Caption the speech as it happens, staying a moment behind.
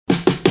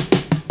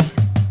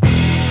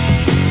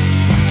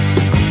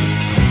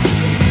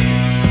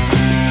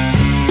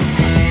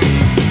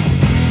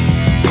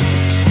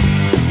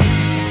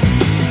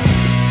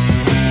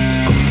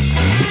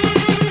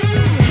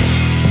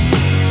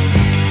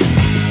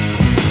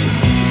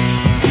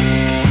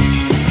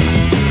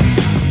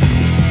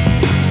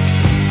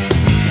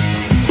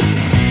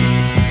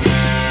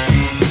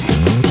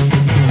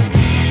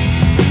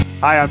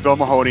Hi, I'm Bill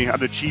Mahoney. I'm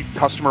the Chief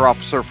Customer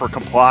Officer for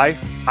Comply.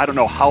 I don't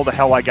know how the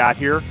hell I got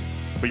here,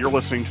 but you're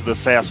listening to the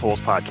SaaS Holes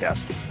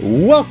podcast.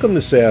 Welcome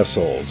to SaaS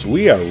Holes.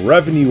 We are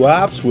revenue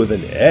ops with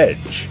an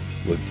edge.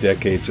 With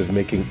decades of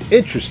making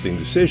interesting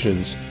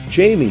decisions,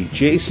 Jamie,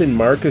 Jason,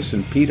 Marcus,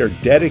 and Pete are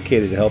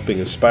dedicated to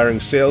helping aspiring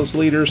sales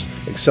leaders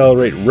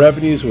accelerate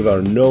revenues with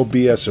our no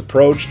BS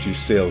approach to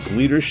sales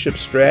leadership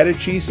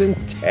strategies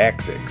and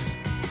tactics.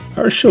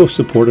 Our show is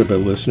supported by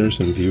listeners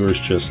and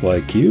viewers just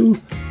like you.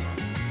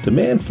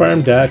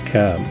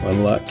 DemandFarm.com.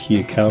 Unlock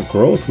key account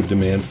growth with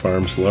Demand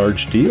Farm's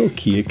large deal,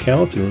 key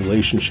account, and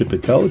relationship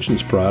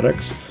intelligence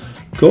products.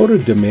 Go to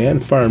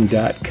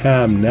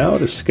DemandFarm.com now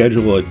to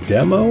schedule a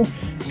demo.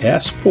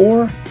 Ask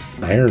for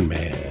Iron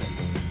Man.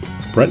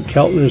 Brent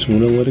Keltner's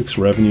Winalytics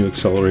Revenue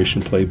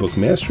Acceleration Playbook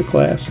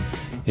Masterclass.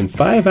 In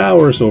 5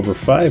 hours over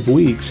 5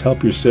 weeks,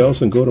 help your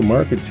sales and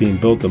go-to-market team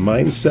build the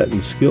mindset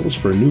and skills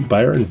for a new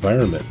buyer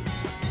environment.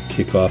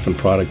 Kickoff and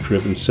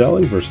product-driven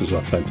selling versus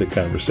authentic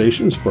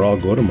conversations for all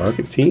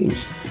go-to-market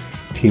teams.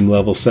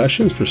 Team-level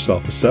sessions for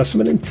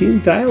self-assessment and team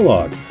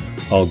dialogue.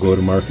 All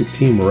go-to-market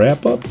team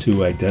wrap-up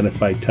to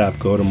identify top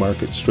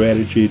go-to-market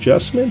strategy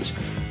adjustments.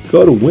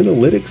 Go to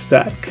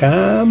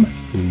Winalytics.com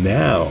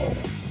now.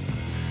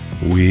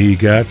 We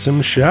got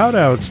some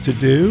shout-outs to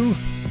do.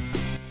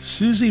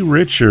 Susie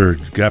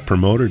Richard got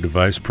promoted to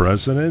Vice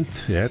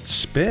President at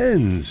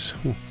Spins.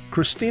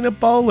 Christina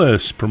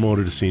Bolus,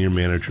 promoted to Senior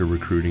Manager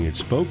Recruiting at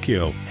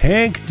Spokio.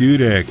 Hank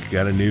Dudek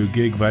got a new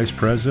gig Vice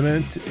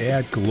President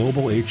at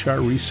Global HR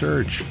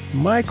Research.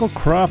 Michael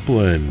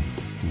Croplin,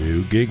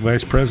 new gig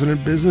Vice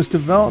President Business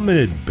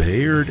Development at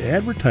Bayard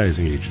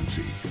Advertising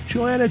Agency.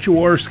 Joanna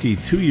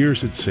Jaworski, 2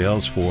 years at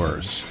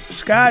Salesforce.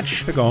 Scott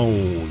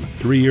Chagone,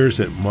 3 years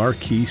at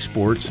Marquee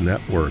Sports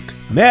Network.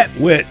 Matt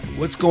Witt,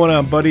 what's going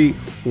on, buddy?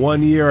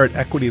 1 year at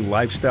Equity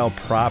Lifestyle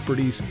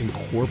Properties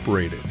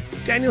Incorporated.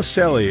 Daniel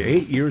Selly,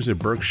 8 years at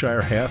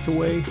Berkshire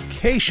Hathaway.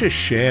 Keisha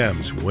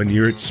Shams, 1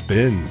 year at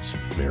Spins.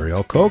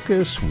 Mariel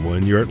Kokis,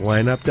 1 year at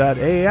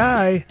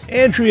Lineup.ai.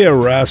 Andrea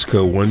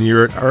Roscoe, 1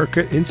 year at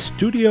Arca in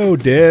Studio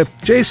Dip.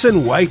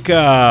 Jason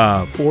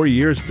Wyka, 4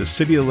 years at the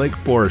City of Lake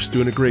Forest.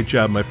 Doing a great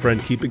job, my friend.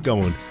 Keep it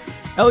going.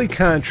 Ellie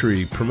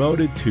Contry,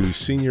 promoted to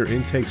Senior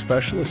Intake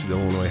Specialist at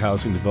Illinois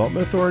Housing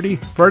Development Authority.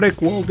 Frederick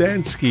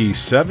Woldansky,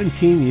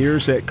 17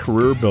 years at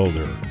Career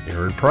Builder.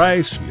 Aaron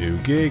Price, new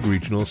gig,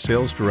 Regional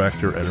Sales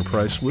Director,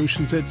 Enterprise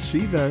Solutions at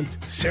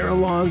Cvent. Sarah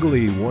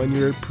Longley, 1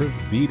 year at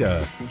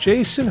Pravita.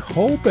 Jason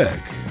Holbeck,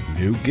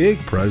 new gig,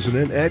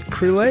 President at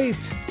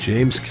Crelate.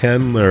 James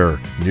Kendler,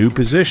 new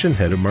position,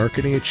 Head of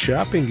Marketing at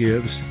Shopping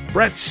Gives.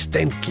 Brett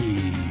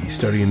Stenke,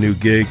 starting a new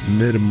gig,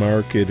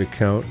 Mid-Market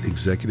Account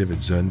Executive at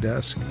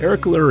Zendesk.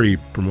 Eric Lurie,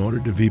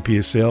 promoted to VP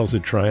of Sales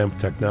at Triumph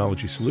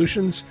Technology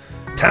Solutions.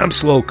 Tom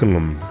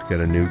Slocum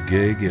got a new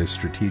gig as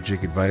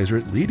Strategic Advisor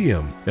at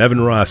Ledium. Evan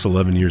Ross,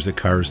 11 years at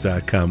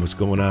Cars.com. What's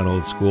going on,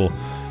 old school?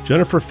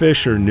 Jennifer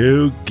Fisher,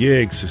 new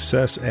gig,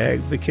 Success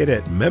Advocate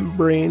at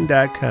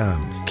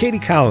Membrane.com. Katie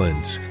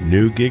Collins,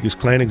 new gig as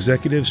Client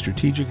Executive,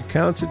 Strategic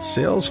Accounts at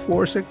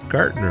Salesforce at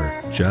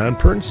Gartner. John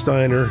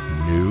Pernsteiner,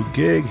 new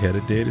gig, Head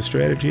of Data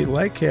Strategy at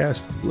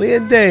Lightcast.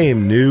 Leanne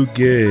Dame, new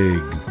gig,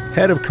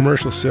 Head of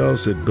Commercial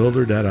Sales at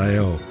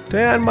Builder.io.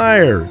 Dan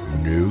Meyer,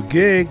 new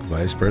gig,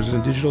 Vice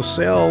President Digital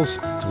Sales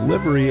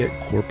Delivery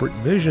at Corporate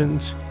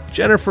Visions.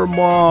 Jennifer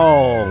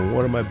Mall,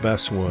 one of my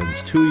best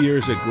ones, 2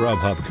 years at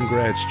Grubhub.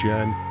 Congrats,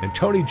 Jen. And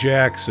Tony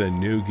Jackson,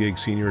 new gig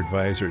Senior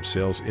Advisor at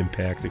Sales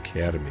Impact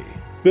Academy.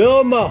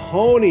 Bill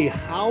Mahoney,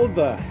 how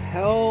the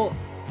hell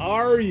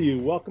are you?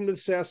 Welcome to the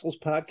SaaS Holes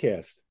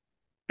podcast.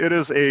 It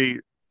is a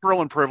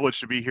thrill and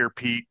privilege to be here,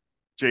 Pete,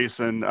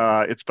 Jason.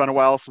 It's been a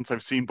while since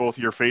I've seen both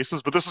of your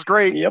faces, but this is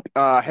great. Yep.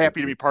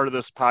 Happy to be part of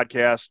this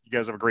podcast. You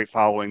guys have a great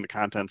following. The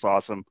content's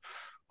awesome.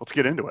 Let's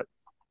get into it.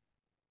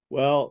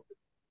 Well,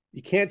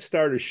 you can't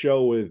start a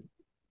show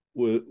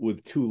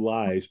with two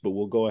lies, but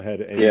we'll go ahead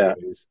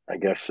anyways. Yeah, I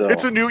guess so.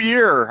 It's a new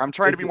year. I'm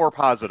trying to be more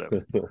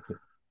positive.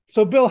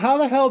 So, Bill, how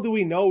the hell do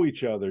we know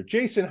each other?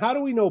 Jason, how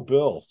do we know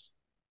Bill?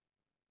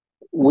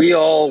 We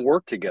all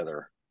worked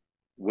together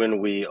when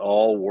we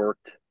all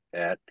worked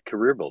at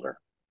Career Builder.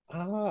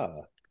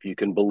 If you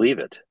can believe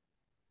it.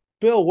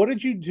 Bill, what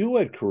did you do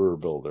at Career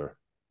Builder?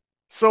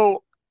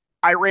 So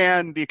I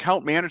ran the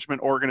account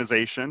management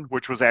organization,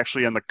 which was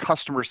actually on the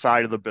customer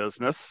side of the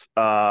business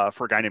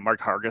for a guy named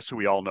Mark Hargis, who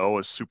we all know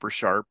is super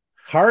sharp.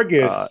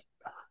 Hargis?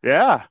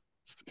 Yeah.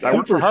 I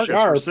worked for Hargis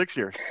sharp. for 6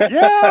 years.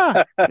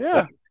 Yeah.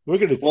 Yeah. We'll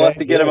have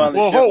to get him on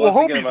the show. We'll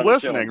hope he's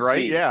listening,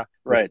 right? Yeah.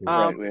 Right.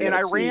 And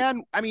I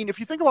ran, if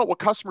you think about what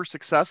customer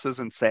success is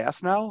in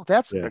SaaS now,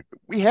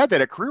 we had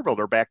that at Career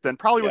Builder back then,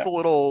 probably with a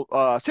little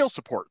sales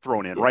support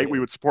thrown in, right?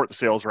 We would support the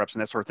sales reps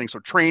and that sort of thing. So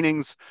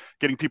trainings,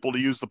 getting people to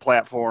use the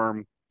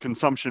platform,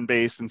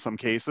 consumption-based in some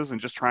cases, and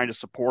just trying to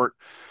support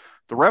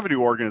the revenue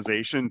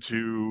organization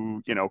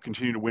to,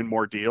 continue to win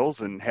more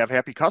deals and have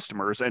happy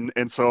customers.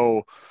 And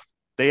so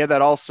they had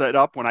that all set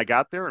up when I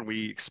got there, and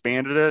we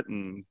expanded it.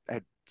 And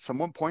at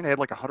one point I had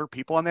like 100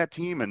 people on that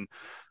team. And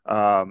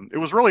it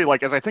was really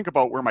like, as I think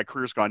about where my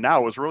career's gone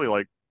now, it was really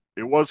like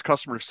it was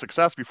customer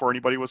success before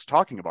anybody was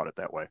talking about it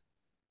that way.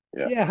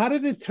 Yeah. How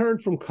did it turn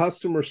from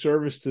customer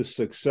service to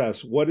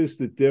success? What is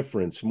the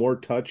difference? More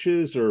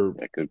touches or?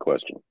 Yeah, good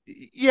question.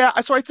 Yeah.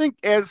 So I think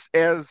as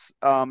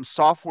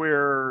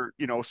software,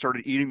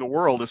 started eating the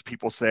world, as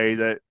people say,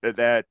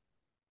 that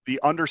the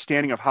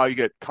understanding of how you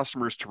get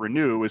customers to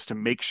renew is to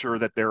make sure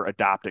that they're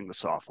adopting the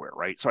software,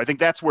 right? So I think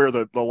that's where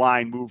the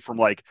line moved from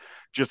like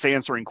just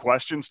answering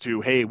questions to,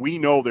 hey, we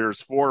know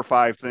there's 4 or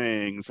 5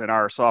 things in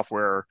our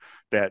software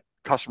that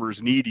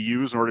customers need to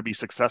use in order to be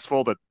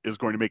successful that is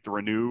going to make the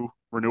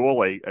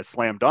renewal a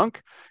slam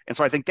dunk. And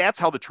so I think that's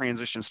how the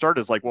transition started,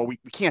 is like, well, we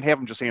can't have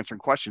them just answering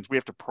questions. We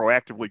have to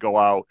proactively go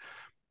out,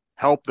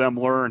 help them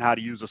learn how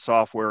to use the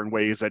software in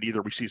ways that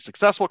either we see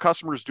successful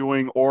customers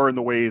doing or in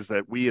the ways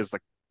that we as the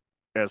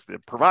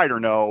provider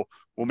know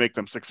will make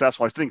them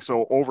successful. I think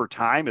so over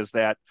time, as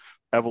that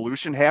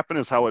evolution happened,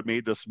 is how it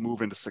made this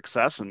move into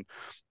success. And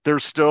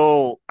there's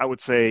still, I would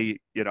say,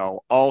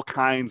 all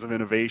kinds of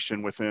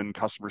innovation within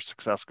customer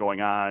success going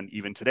on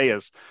even today,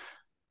 as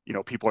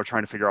people are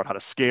trying to figure out how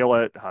to scale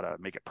it, how to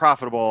make it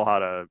profitable, how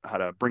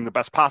to bring the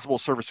best possible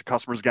service to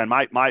customers. Again,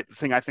 my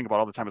thing I think about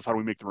all the time is how do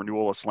we make the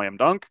renewal a slam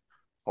dunk,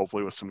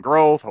 hopefully with some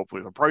growth, hopefully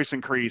with a price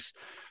increase.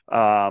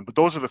 But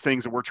those are the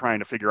things that we're trying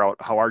to figure out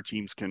how our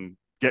teams can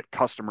get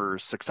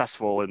customers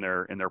successful in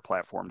their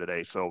platform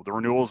today. So the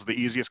renewal is the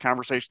easiest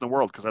conversation in the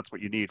world, because that's what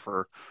you need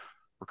for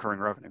recurring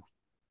revenue.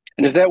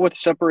 And is that what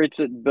separates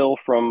it, Bill,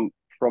 from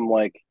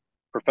like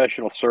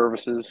professional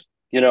services?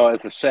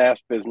 As a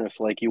SaaS business,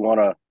 like you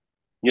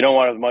don't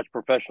want as much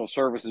professional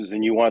services,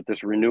 and you want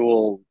this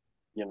renewal,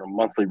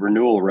 monthly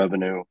renewal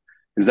revenue.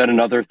 Is that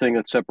another thing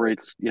that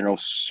separates,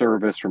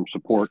 service from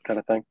support kind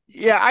of thing?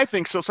 Yeah, I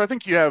think so. So I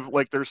think you have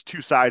there's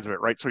 2 sides of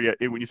it, right? So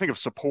when you think of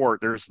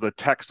support, there's the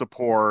tech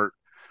support,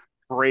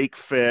 break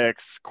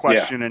fix,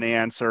 question and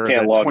answer,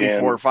 Can't the log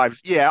 24/5.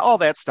 Yeah, all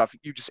that stuff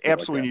you just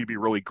absolutely like need to be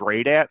really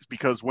great at,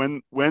 because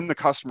when the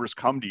customers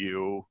come to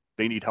you,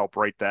 they need help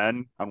right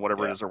then on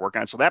whatever it is they're working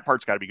on. So that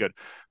part's got to be good.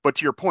 But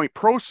to your point,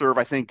 ProServe,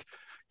 I think,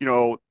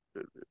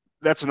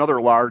 that's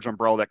another large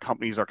umbrella that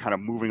companies are kind of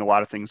moving a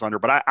lot of things under.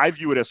 But I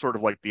view it as sort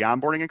of like the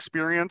onboarding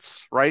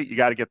experience, right? You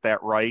got to get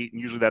that right.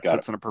 And usually that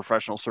sits in a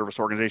professional service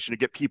organization to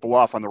get people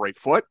off on the right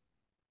foot,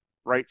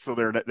 right? So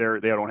they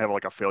don't have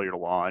like a failure to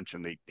launch,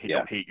 and they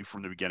don't hate you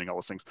from the beginning, all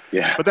those things.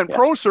 Yeah. But then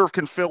ProServe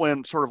can fill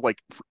in sort of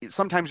like,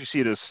 sometimes you see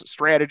it as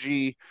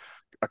strategy,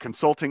 a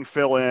consulting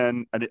fill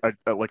in,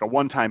 like a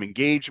one-time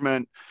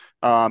engagement.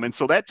 And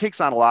so that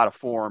takes on a lot of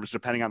forms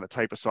depending on the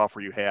type of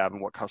software you have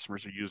and what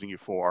customers are using you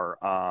for.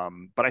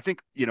 But I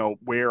think,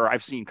 where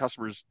I've seen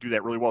customers do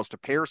that really well is to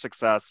pair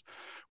success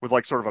with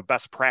like sort of a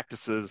best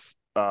practices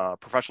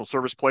professional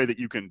service play that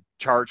you can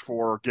charge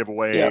for, give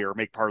away, or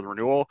make part of the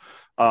renewal.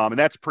 And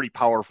that's pretty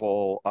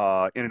powerful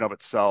in and of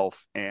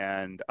itself.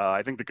 And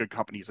I think the good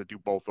companies that do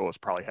both those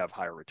probably have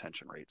higher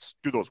retention rates.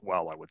 Do those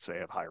well, I would say,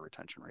 have higher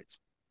retention rates.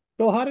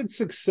 Bill, how did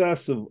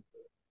success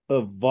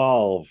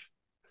evolve?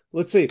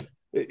 Let's see,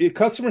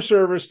 customer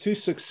service to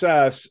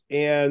success,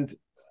 and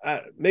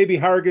maybe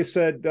Hargis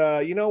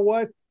said, you know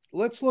what?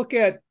 Let's look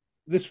at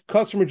this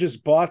customer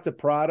just bought the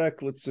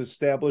product. Let's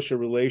establish a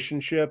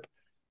relationship,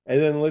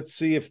 and then let's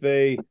see if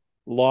they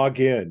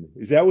log in.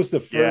 That was the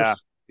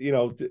first,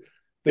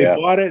 they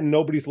bought it and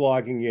nobody's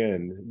logging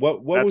in.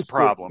 What That's was the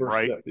problem, the first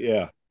right? step?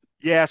 Yeah.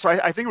 Yeah, so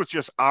I think it was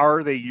just,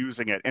 are they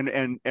using it? And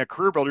at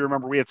CareerBuilder, you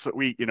remember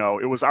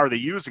it was, are they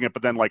using it?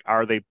 But then like,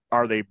 are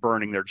they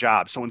burning their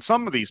job? So in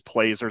some of these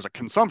plays, there's a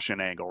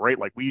consumption angle, right?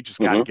 Like we just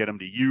got to get them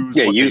to use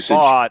what usage, they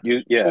bought,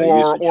 usage,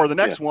 or the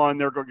next one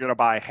they're going to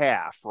buy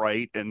half,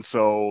 right? And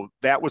so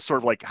that was sort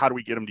of like, how do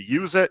we get them to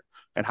use it,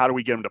 and how do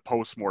we get them to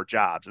post more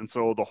jobs? And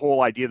so the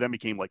whole idea then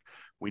became like,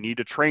 we need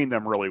to train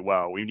them really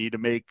well. We need to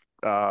make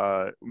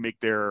their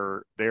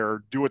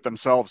do it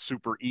themselves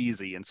super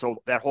easy. And so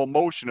that whole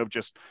motion of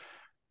just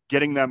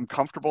getting them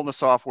comfortable in the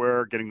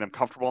software, getting them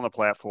comfortable on the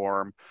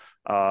platform,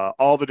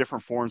 all the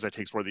different forms that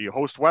takes, whether you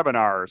host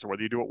webinars or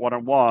whether you do it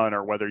one-on-one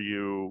or whether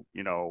you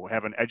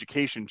have an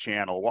education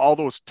channel, all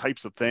those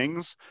types of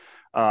things.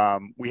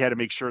 We had to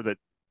make sure that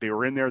they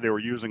were in there, they were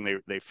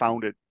using, they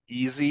found it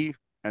easy.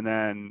 And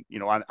then,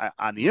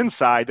 on the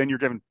inside, then you're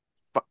giving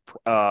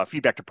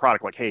feedback to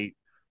product like, hey,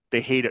 they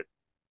hate it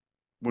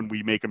when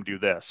we make them do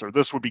this, or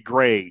this would be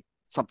great,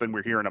 something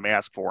we're hearing them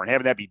ask for, and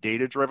having that be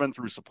data driven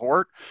through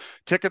support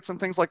tickets and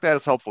things like that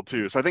is helpful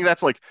too. So I think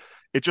that's like,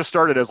 it just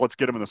started as let's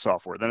get them in the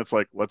software. Then it's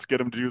like, let's get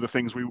them to do the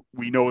things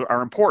we know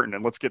are important,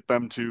 and let's get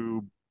them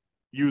to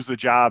use the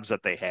jobs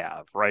that they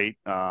have, right?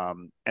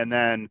 And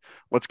then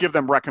let's give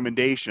them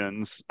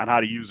recommendations on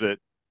how to use it,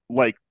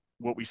 like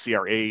what we see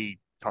our A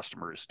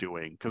customers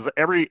doing, because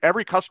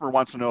every customer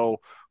wants to know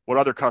what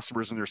other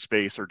customers in their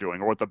space are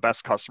doing or what the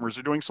best customers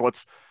are doing. So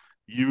let's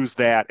use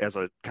that as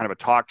a kind of a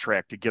talk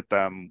track to get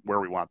them where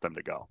we want them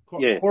to go.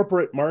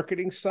 Corporate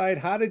marketing side,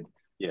 how did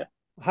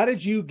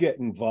you get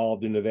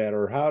involved into that,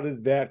 or how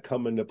did that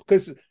come into?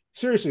 Because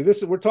seriously,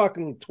 we're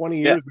talking 20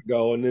 years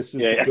ago, and this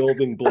is the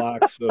building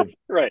blocks of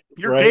right.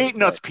 You're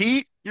dating us,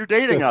 Pete. You're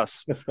dating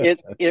us.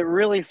 It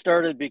really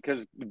started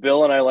because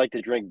Bill and I like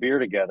to drink beer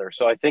together.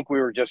 So I think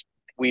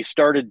we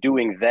started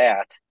doing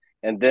that,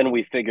 and then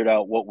we figured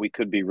out what we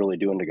could be really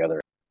doing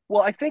together.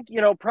 Well, I think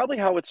probably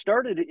how it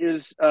started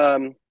is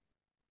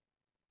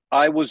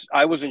I was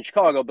in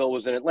Chicago, Bill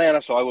was in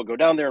Atlanta, so I would go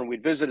down there and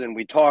we'd visit and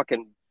we'd talk,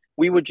 and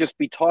we would just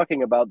be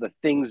talking about the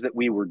things that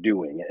we were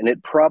doing. And it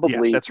Yeah,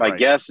 probably, that's my right.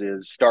 guess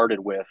is, started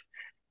with,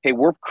 hey,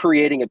 we're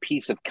creating a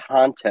piece of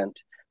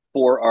content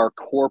for our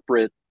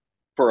corporate,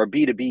 for our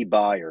B2B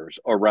buyers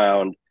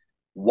around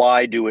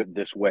why do it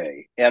this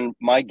way. And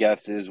my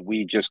guess is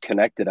we just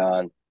connected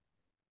on,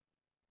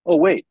 oh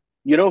wait,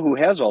 you know who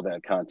has all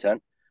that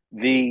content?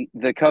 The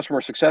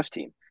customer success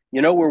team.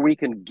 Where we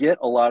can get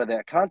a lot of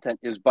that content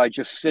is by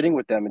just sitting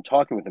with them and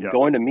talking with them, Yep.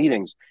 going to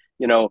meetings.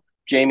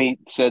 Jamie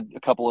said a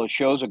couple of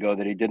shows ago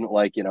that he didn't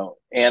like,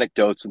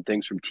 anecdotes and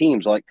things from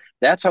teams. Like,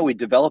 that's how we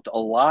developed a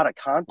lot of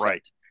Right.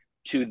 content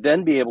to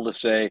then be able to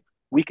say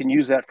we can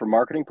use that for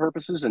marketing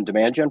purposes and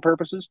demand gen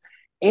purposes,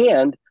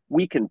 and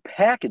we can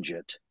package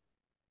it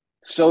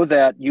so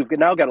that you've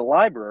now got a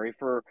library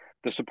for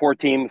the support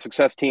team, the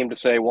success team to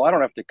say, well, I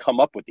don't have to come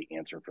up with the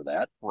answer for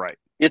that. Right.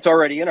 It's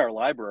already in our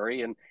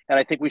library. And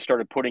I think we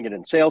started putting it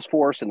in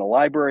Salesforce in the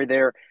library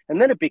there. And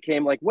then it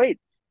became like, wait,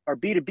 our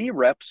B2B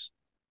reps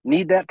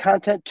need that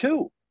content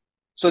too.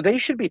 So they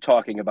should be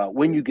talking about,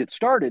 when you get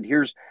started,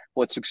 here's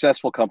what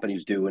successful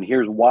companies do, and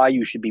here's why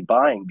you should be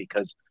buying,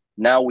 because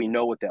now we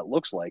know what that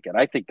looks like. And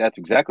I think that's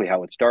exactly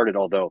how it started.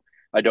 Although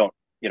I don't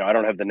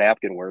have the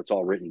napkin where it's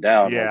all written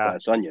down like Yeah.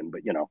 Glass Onion,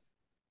 but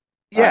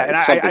Yeah, and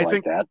it's something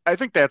like that. I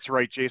think that's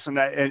right, Jason.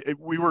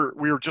 We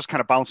were just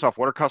kind of bouncing off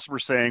what are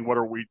customers saying, what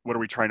are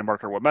we trying to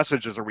market, what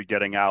messages are we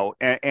getting out,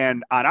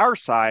 and on our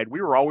side,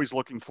 we were always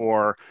looking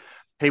for,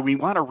 hey, we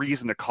want a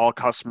reason to call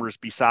customers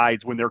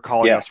besides when they're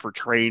calling Yeah, us for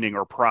training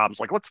or problems.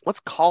 Like let's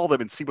call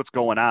them and see what's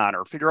going on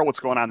or figure out what's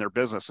going on in their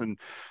business. And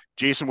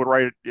Jason would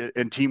write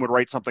and team would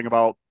write something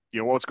about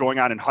what's going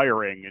on in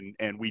hiring,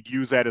 and we'd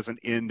use that as an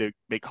in to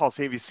make calls.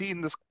 Hey, have you seen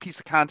this piece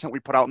of content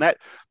we put out? And that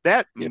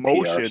yeah, PR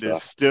motion is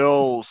stuff.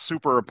 still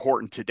super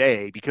important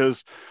today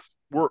because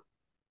we're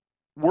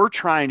we're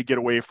trying to get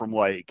away from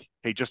like,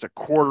 hey, just a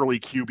quarterly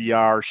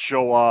QBR,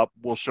 show up,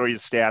 we'll show you the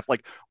stats.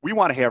 Like we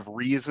want to have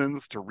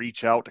reasons to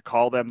reach out to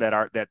call them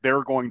that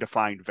they're going to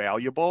find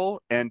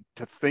valuable, and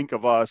to think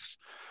of us,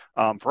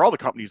 for all the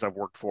companies I've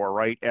worked for,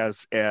 right,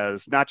 as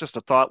not just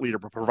a thought leader,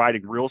 but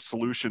providing real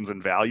solutions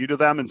and value to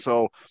them. And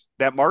so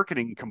that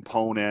marketing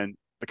component,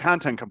 the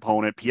content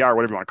component, PR,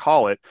 whatever you want to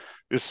call it,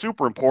 is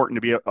super important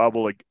to be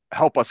able to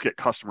help us get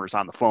customers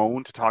on the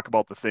phone to talk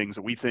about the things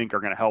that we think are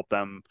going to help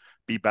them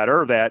be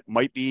better, that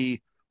might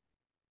be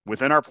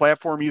within our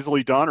platform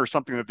easily done, or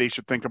something that they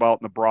should think about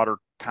in the broader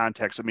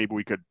context that maybe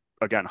we could,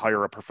 again,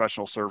 hire a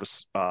professional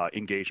service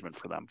engagement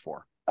for them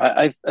for.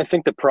 I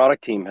think the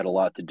product team had a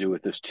lot to do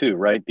with this too,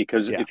 right?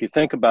 Because Yeah. if you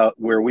think about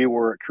where we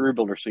were at Career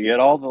Builder, so you had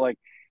all the like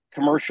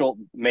commercial,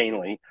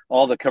 mainly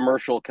all the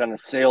commercial kind of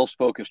sales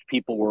focused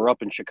people were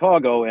up in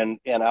Chicago and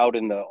out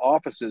in the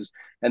offices,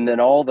 and then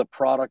all the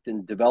product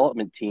and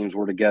development teams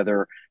were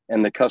together,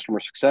 and the customer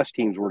success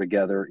teams were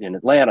together in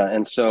Atlanta.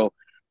 And so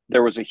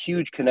there was a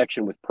huge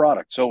connection with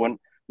product. So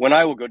when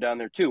I would go down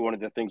there too, one of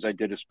the things I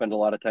did is spend a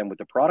lot of time with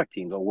the product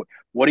teams.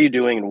 What are you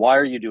doing, and why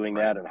are you doing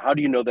Right. that, and how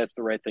do you know that's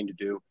the right thing to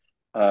do?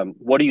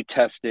 What are you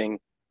testing?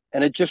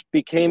 And it just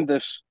became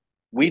this.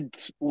 We'd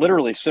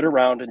literally sit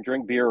around and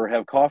drink beer or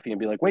have coffee and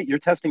be like, wait, you're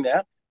testing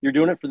that? You're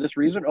doing it for this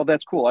reason? Oh,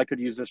 that's cool. I could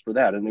use this for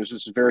that. And there's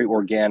this very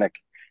organic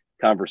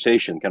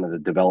conversation, kind of the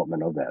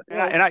development of that.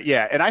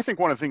 And I think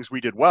one of the things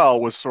we did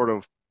well was sort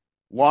of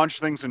launch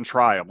things and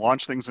try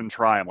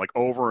them like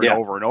over and Yeah.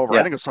 over and over. I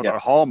Yeah. think it's something Yeah. a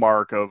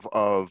hallmark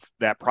of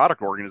that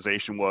product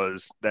organization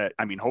was that,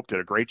 I mean, Hope did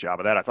a great job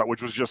of that, I thought,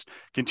 which was just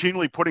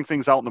continually putting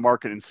things out in the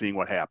market and seeing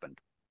what happened.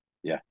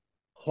 Yeah.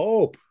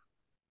 Hope.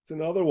 It's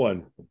another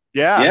one.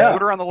 Yeah, Yeah.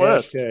 put her on the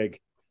list. Hashtag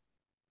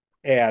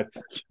at.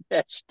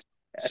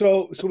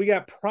 So we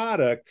got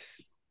product.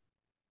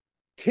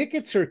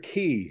 Tickets are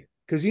key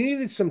because you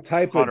needed some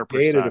type of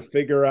data to 100%.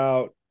 figure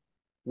out,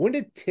 when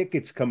did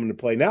tickets come into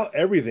play? Now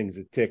everything's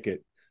a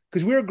ticket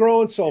because we were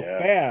growing so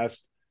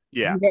fast.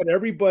 Yeah. You had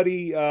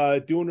everybody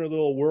doing their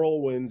little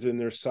whirlwinds in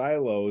their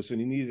silos, and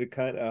you needed to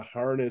kind of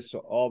harness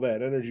all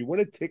that energy. When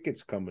did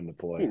tickets come into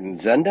play?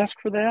 Zendesk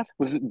for that?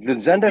 Did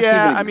Zendesk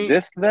Yeah, even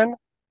exist then?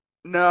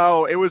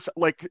 No, it was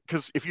like,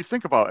 because if you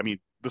think about, I mean,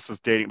 this is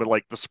dating, but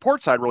like the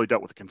support side really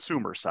dealt with the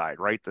consumer side,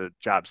 right? The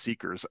job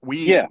seekers.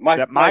 Yeah,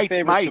 my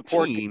favorite My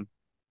support. team.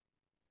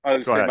 I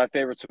would Go say ahead. my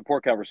favorite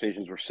support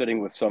conversations were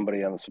sitting with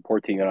somebody on the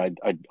support team, and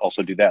I'd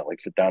also do that, like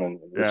sit down and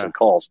listen Yeah. to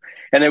calls.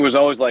 And there was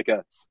always like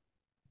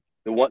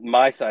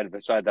my side of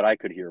the side that I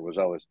could hear was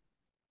always,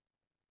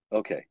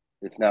 okay,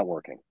 it's not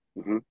working.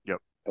 Mm-hmm.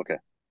 Yep. Okay.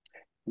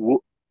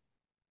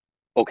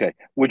 Okay.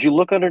 Would you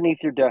look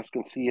underneath your desk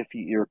and see if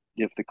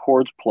the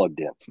cord's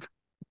plugged in?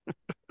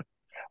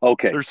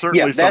 Okay. There's Yeah,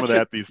 certainly some of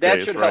that these that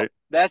days, should help. right?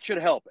 That should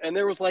help. And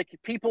there was like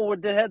people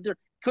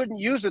couldn't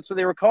use it, so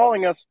they were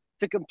calling us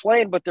to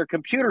complain, but their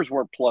computers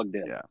weren't plugged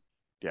in. Yeah.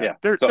 Yeah.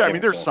 Yeah. So I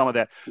mean, there's some of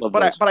that, love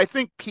but those. I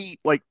think Pete,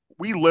 like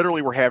we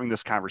literally were having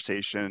this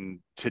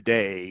conversation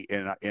today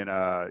in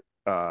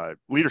a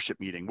leadership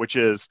meeting, which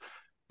is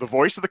the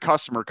voice of the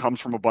customer comes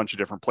from a bunch of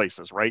different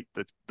places, right?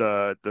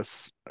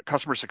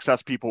 Customer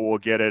success people will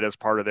get it as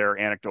part of their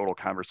anecdotal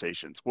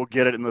conversations. We'll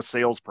get it in the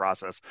sales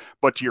process.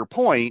 But to your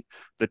point,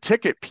 the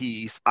ticket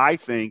piece, I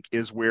think,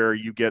 is where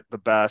you get the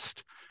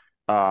best,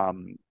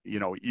 the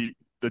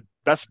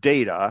best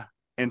data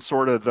and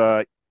sort of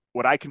the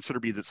what I consider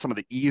to be some of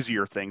the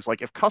easier things.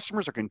 Like if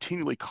customers are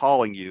continually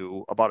calling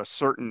you about a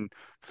certain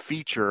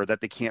feature that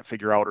they can't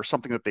figure out or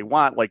something that they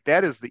want, like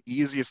that is the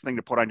easiest thing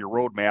to put on your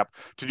roadmap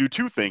to do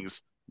two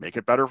things: make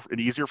it better and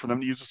easier for them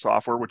to use the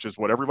software, which is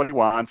what everybody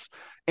wants.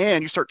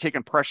 And you start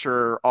taking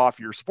pressure off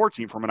your support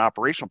team from an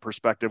operational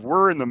perspective.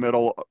 We're in the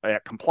middle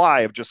at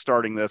Comply of just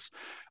starting this.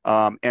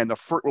 And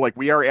like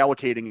we are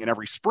allocating in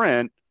every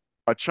sprint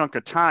a chunk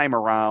of time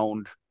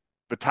around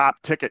the top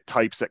ticket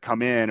types that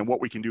come in and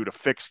what we can do to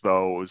fix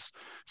those.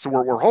 So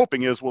what we're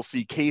hoping is we'll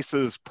see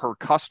cases per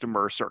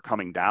customer start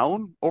coming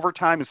down over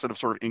time instead of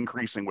sort of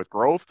increasing with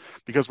growth,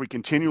 because we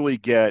continually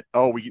get,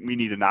 we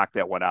need to knock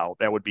that one out.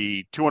 That would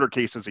be 200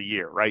 cases a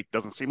year, right?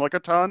 Doesn't seem like a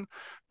ton,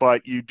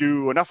 but you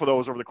do enough of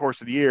those over the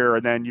course of the year,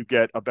 and then you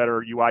get a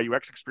better UI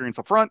UX experience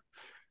up front,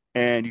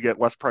 and you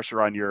get less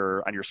pressure on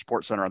your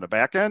support center on the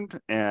back end,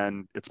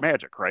 and it's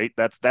magic, right?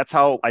 That's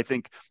how I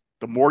think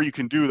the more you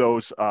can do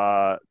those,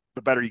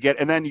 the better you get.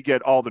 And then you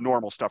get all the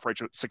normal stuff, right?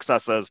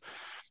 Success says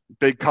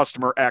big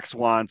customer X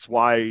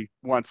Y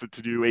wants it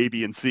to do A,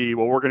 B, and C.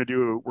 Well, we're going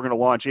to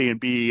launch A and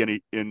B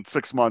in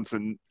 6 months,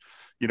 and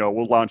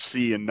we'll launch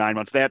C in 9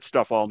 months. That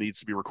stuff all needs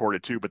to be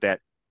recorded too. But that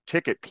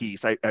ticket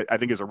piece, I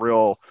think, is a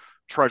real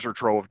treasure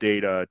trove of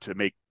data to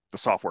make the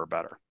software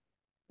better.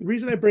 The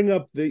reason I bring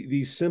up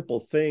these simple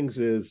things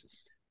is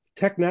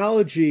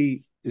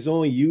technology is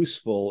only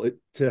useful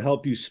to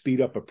help you speed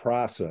up a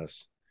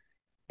process.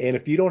 And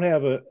if you don't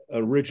have an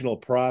original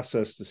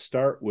process to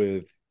start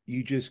with,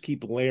 you just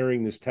keep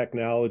layering this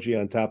technology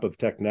on top of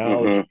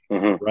technology,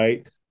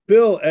 right?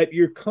 Bill, at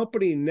your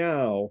company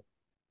now,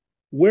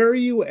 where are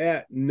you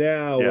at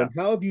now, and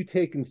how have you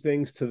taken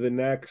things to the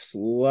next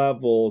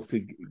level to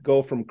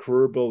go from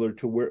career builder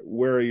to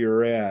where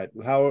you're at?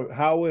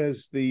 How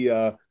has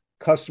the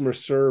customer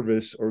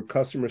service or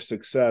customer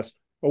success,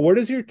 or what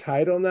is your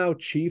title now?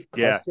 Chief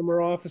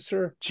Customer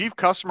Officer? Chief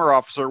Customer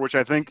Officer, which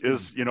I think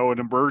is, an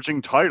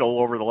emerging title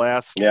over the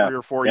last 3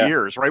 or 4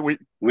 years, right?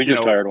 We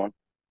just hired one.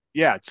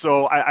 Yeah.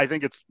 So I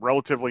think it's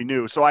relatively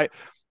new. So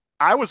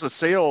I was a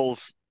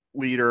sales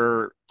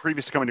leader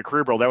previous to coming to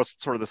CareerBuilder. That was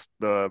sort of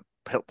the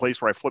place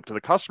where I flipped to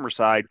the customer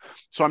side.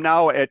 So I'm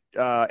now at,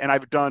 and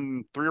I've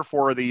done 3 or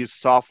 4 of these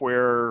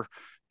software,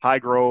 high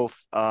growth,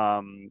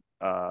 both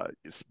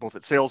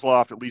at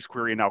SalesLoft, at Lease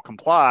Query, and now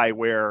Comply,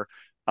 where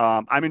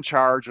I'm in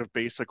charge of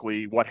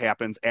basically what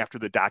happens after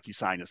the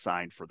DocuSign is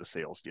signed for the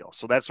sales deal.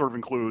 So that sort of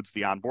includes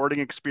the onboarding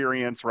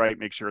experience, right?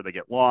 Make sure they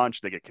get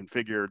launched, they get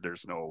configured,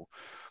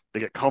 they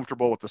get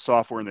comfortable with the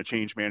software and the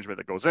change management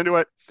that goes into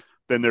it.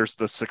 Then there's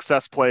the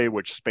success play,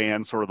 which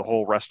spans sort of the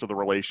whole rest of the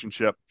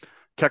relationship.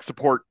 Tech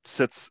support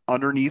sits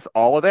underneath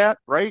all of that,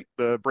 right?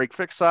 The break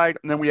fix side.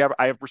 And then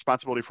I have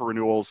responsibility for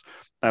renewals.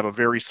 I have a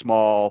very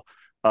small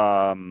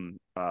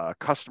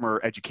customer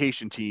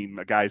education team.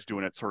 A guy's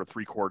doing it sort of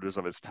 3/4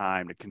 of his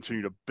time to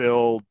continue to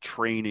build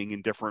training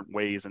in different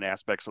ways and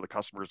aspects so the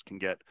customers can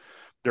get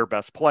their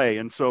best play.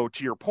 And so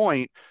to your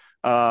point,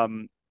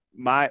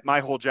 my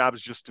whole job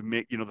is just to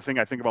make, the thing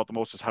I think about the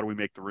most is how do we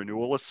make the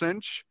renewal a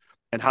cinch,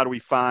 and how do we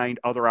find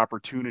other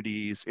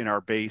opportunities in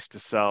our base to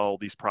sell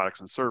these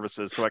products and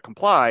services. So at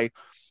Comply,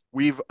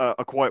 we've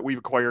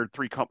acquired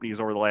 3 companies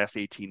over the last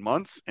 18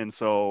 months. And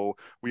so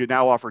we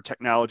now offer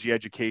technology,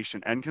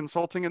 education, and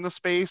consulting in the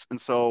space. And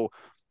so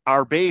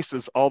our base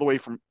is all the way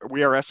from,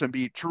 we are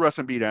SMB, true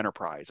SMB to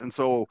enterprise. And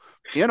so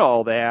in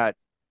all that,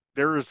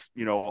 there's,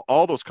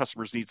 all those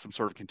customers need some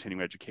sort of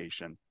continuing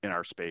education in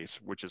our space,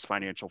 which is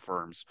financial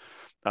firms.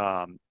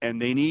 And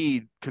they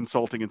need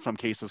consulting in some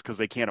cases because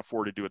they can't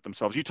afford to do it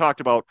themselves. You talked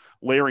about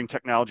layering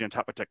technology on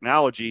top of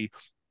technology.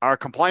 Our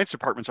compliance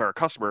departments are our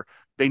customer.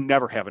 They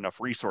never have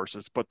enough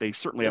resources, but they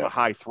certainly have a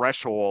high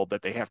threshold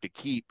that they have to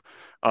keep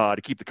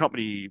the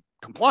company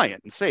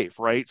compliant and safe,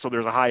 right? So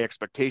there's a high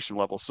expectation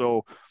level.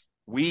 So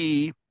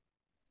we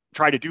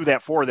try to do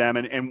that for them,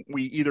 and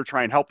we either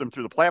try and help them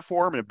through the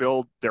platform and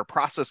build their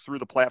process through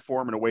the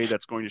platform in a way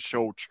that's going to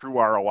show true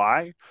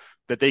ROI,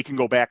 that they can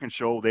go back and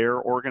show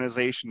their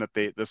organization that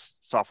this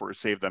software has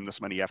saved them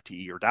this many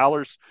FTE or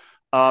dollars.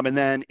 And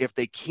then if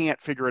they can't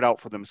figure it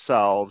out for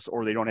themselves,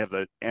 or they don't have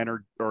the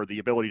energy or the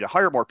ability to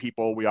hire more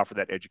people, we offer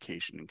that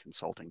education and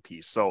consulting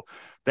piece. So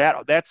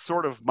that's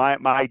sort of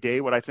my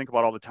day, what I think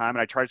about all the time.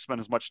 And I try to spend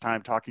as much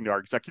time talking to our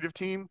executive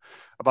team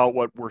about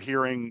what we're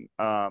hearing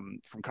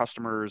from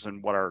customers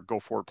and what our go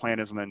forward plan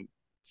is, and then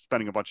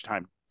spending a bunch of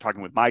time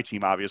talking with my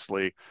team,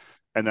 obviously,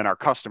 and then our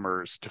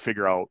customers to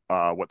figure out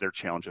what their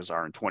challenges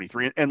are in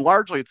 23. And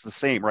largely it's the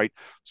same, right?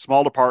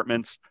 Small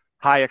departments,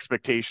 high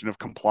expectation of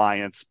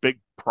compliance, big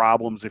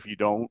problems if you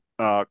don't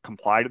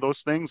comply to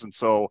those things. And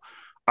so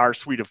our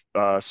suite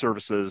of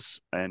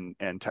services and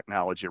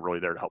technology are really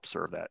there to help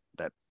serve that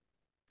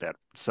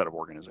set of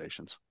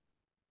organizations.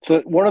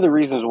 So one of the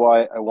reasons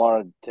why I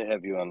wanted to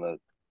have you on the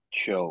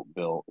show,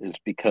 Bill, is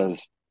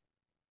because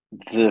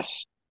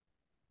this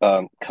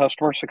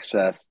customer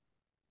success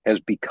has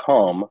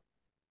become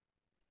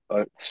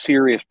a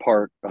serious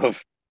part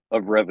of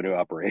revenue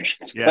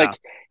operations. Yeah. Like,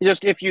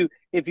 just if you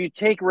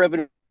take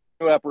revenue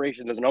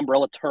operations as an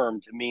umbrella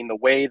term to mean the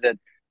way that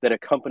a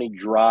company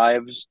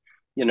drives,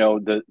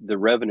 the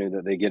revenue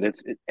that they get,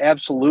 it's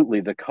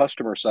absolutely, the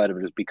customer side of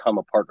it has become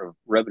a part of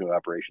revenue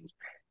operations.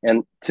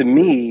 And to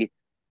me,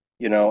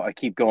 I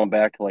keep going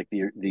back to like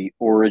the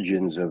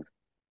origins of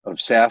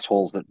SaaS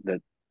holes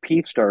that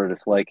Pete started.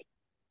 It's like,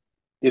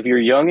 if you're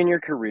young in your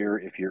career,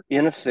 if you're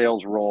in a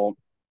sales role,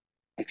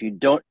 if you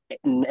don't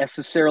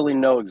necessarily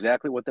know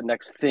exactly what the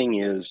next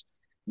thing is,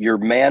 you're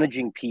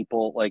managing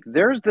people. Like,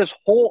 there's this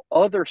whole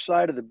other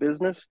side of the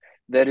business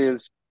that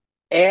is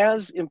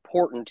as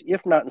important,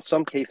 if not in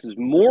some cases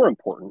more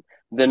important,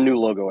 than new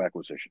logo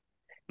acquisition.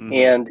 Mm-hmm.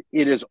 And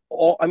it is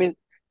all, I mean,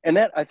 and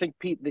that, I think,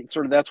 Pete,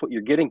 sort of that's what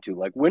you're getting to.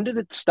 Like, when did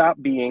it stop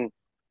being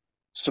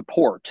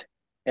support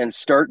and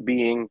start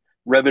being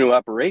revenue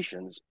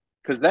operations?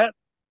 Because that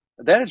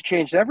has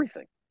changed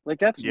everything. Like,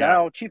 that's Yeah.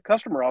 now chief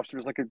customer officer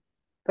is like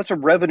that's a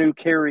revenue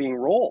carrying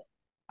role.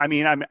 I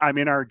mean, I'm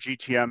in our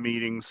GTM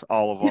meetings,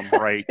 all of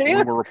them, right? When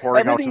Yes, we're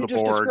reporting out everything to you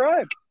the just board.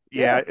 described.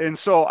 Yeah. And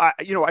so I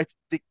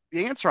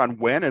the answer on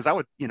when is, I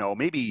would,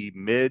 maybe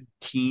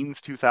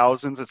mid-teens,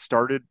 2000s it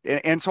started.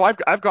 And so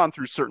I've gone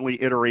through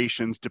certainly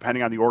iterations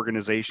depending on the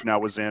organization I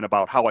was in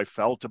about how I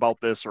felt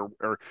about this, or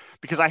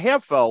because I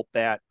have felt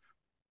that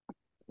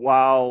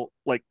while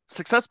like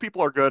success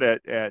people are good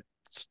at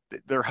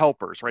they're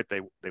helpers, right?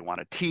 They want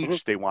to Mm-hmm.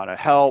 teach, they want to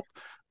help.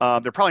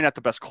 They're probably not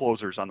the best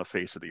closers on the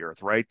face of the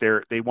earth, right?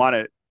 They want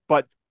to,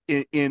 but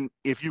in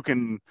if you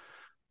can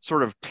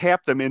sort of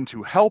tap them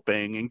into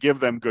helping and give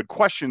them good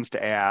questions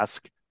to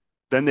ask,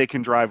 then they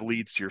can drive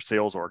leads to your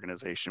sales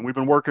organization. We've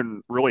been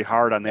working really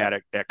hard on Yeah.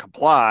 that at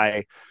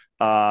Comply.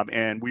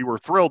 And we were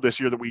thrilled this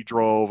year that we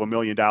drove $1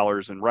 million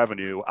in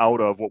revenue out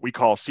of what we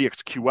call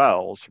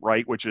CXQLs,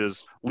 right? Which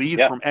is leads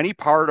Yeah. from any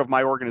part of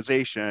my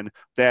organization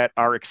that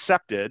are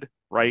accepted,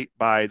 right,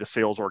 by the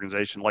sales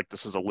organization. Like,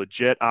 this is a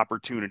legit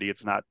opportunity.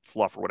 It's not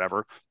fluff or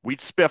whatever. We'd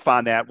spiff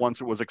on that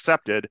once it was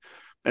accepted.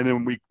 And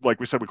then like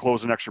we said, we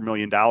closed an extra $1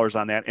 million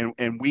on that.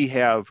 And we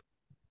have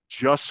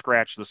just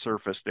scratched the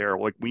surface there.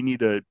 Like, we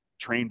need to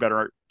train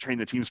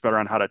the teams better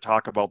on how to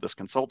talk about this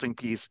consulting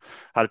piece,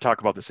 how to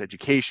talk about this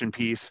education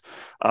piece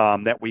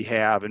that we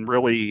have, and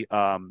really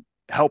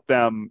help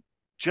them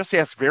just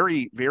ask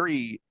very,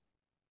 very,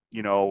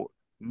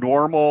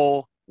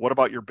 normal, what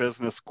about your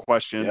business Yeah.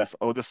 questions?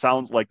 Oh, this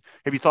sounds like,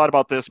 have you thought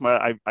about this?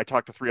 I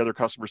talked to 3 other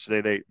customers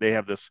today. They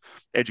have this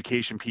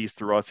education piece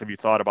through us. Have you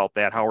thought about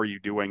that? How are you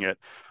doing it?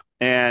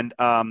 And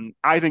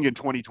I think in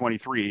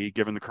 2023,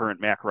 given the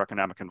current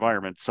macroeconomic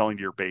environment, selling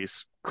to your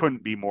base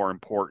couldn't be more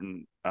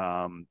important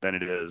than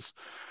it is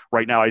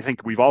right now. I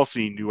think we've all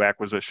seen new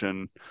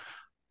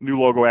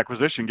logo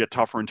acquisition get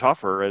tougher and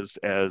tougher as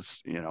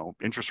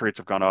interest rates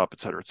have gone up,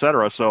 et cetera, et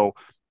cetera. So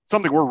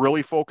something we're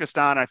really focused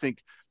on. I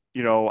think,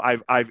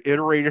 I've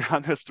iterated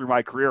on this through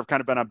my career. I've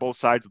kind of been on both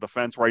sides of the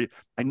fence, where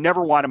I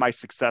never wanted my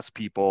success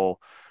people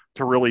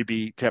to really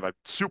to have a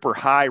super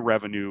high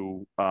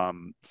revenue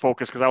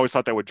focus, because I always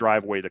thought that would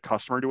drive away the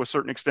customer to a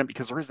certain extent,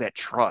 because there is that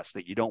trust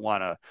that you don't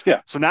want to.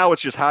 Yeah. So now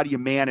it's just, how do you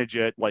manage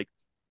it? Like,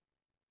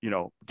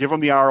 give them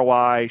the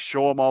ROI,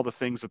 show them all the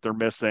things that they're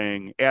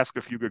missing, ask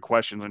a few good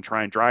questions, and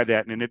try and drive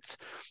that. And it's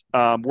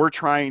we're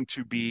trying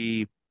to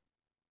be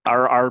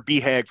our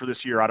BHAG for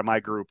this year out of my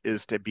group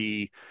is to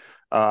be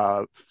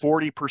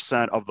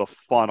 40% of the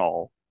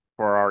funnel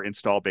for our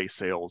install base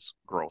sales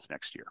growth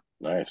next year.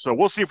 Nice. So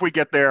we'll see if we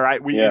get there.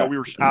 We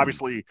were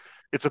obviously,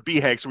 it's a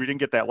BHAG, so we didn't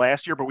get that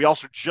last year, but we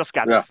also just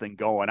got this thing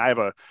going. I have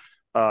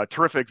a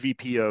terrific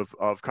VP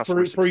of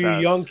customer success. For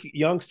you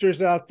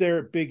youngsters out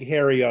there, big,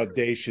 hairy,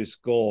 audacious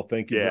goal.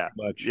 Thank you very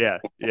much.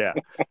 Yeah.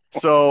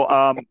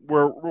 So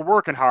we're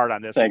working hard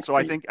on this. Thanks, and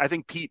so Pete. I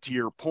think Pete, to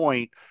your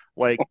point,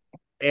 like,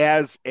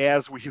 as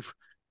we've,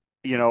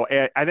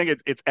 I think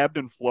it's ebbed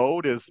and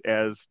flowed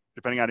as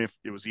depending on if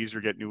it was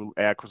easier to get new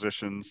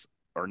acquisitions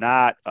or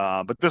not.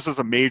 But this is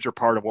a major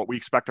part of what we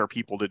expect our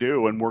people to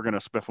do, and we're going to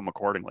spiff them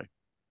accordingly.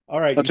 All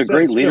right. That's a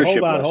great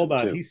leadership lesson. Hold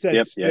on. Too. He said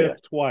spiff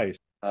twice.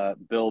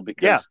 Bill,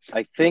 because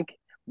I think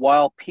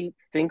while Pete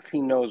thinks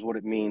he knows what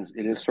it means,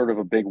 it is sort of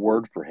a big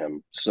word for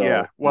him. So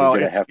yeah, well,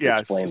 you're going to have to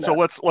explain so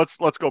that.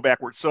 let's go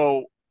backwards.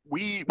 So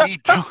we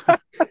don't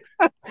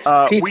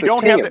we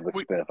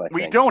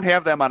don't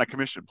have them on a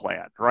commission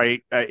plan,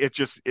 right?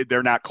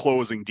 They're not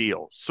closing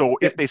deals. So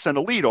if they send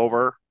a lead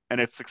over and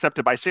it's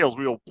accepted by sales,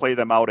 we will play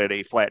them out at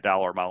a flat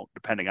dollar amount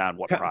depending on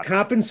what product.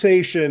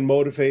 Compensation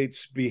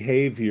motivates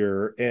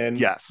behavior, and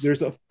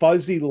there's a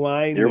fuzzy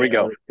line. Here we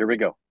go.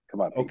 Come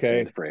on, Pete, okay.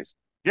 Say the phrase.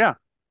 Yeah.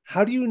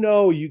 How do you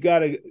know you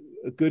got a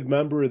good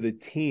member of the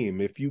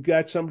team? If you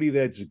got somebody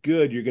that's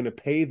good, you're going to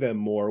pay them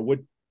more.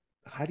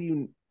 How do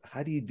you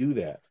do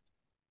that?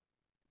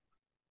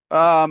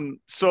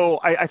 So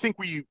I think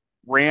we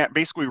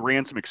basically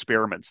ran some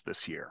experiments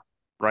this year,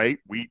 right?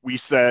 We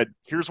said,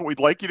 here's what we'd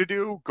like you to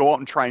do. Go out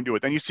and try and do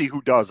it. Then you see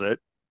who does it.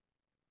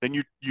 Then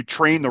you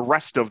train the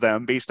rest of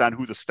them based on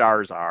who the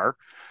stars are.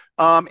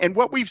 And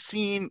what we've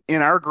seen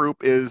in our group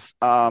is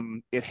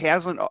it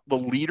hasn't, the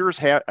leaders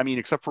have, I mean,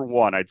 except for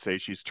one, I'd say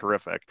she's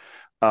terrific.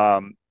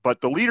 But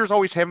the leaders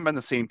always haven't been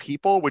the same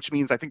people, which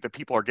means I think that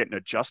people are getting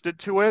adjusted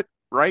to it,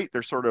 right?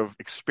 They're sort of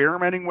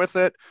experimenting with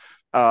it.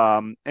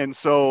 And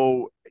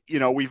so,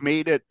 we've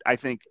made it, I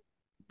think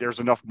there's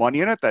enough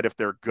money in it that if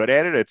they're good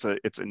at it,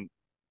 it's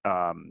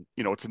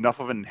enough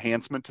of an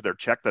enhancement to their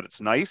check that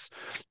it's nice.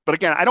 But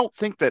again, I don't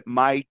think that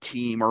my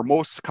team or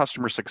most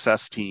customer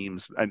success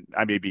teams, and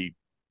I may be,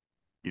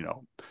 you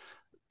know,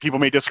 people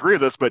may disagree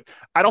with this, but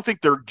I don't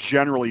think they're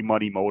generally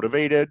money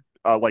motivated.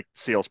 Like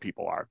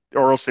salespeople are,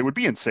 or else they would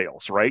be in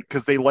sales, right?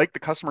 Because they like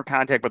the customer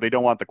contact, but they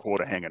don't want the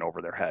quota hanging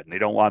over their head, and they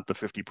don't want the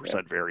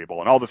 50%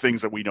 variable and all the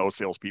things that we know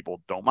salespeople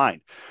don't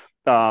mind.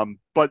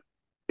 But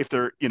if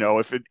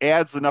it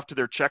adds enough to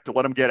their check to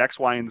let them get X,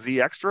 Y, and Z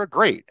extra,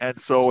 great.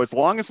 And so as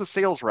long as the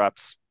sales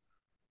reps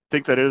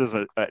think that it is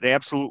an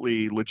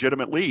absolutely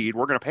legitimate lead,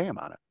 we're going to pay them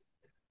on it.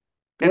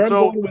 Where I'm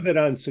going with it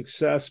on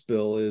success,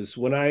 Bill, is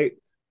when I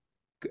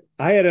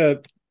had a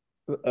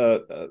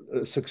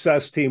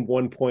success team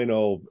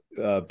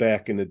 1.0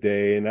 back in the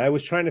day, and I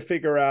was trying to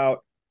figure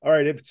out, all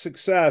right, if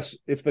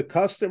the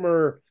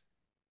customer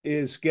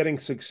is getting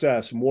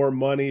success, more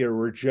money, or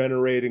we're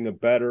generating a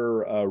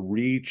better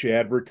reach,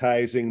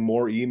 advertising,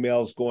 more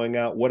emails going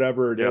out,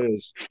 whatever it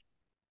is,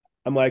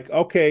 I'm like,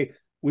 okay,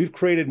 we've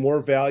created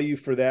more value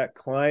for that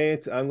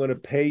client. I'm going to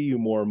pay you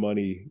more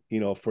money,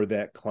 for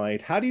that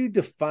client. How do you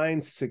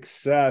define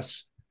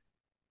success?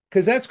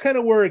 Because that's kind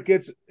of where it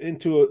gets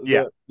into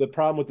the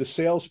problem with the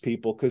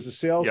salespeople, because the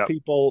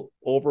salespeople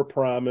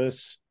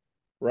overpromise,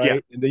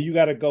 right? And then you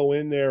got to go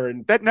in there,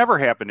 and that never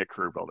happened at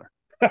Career Builder.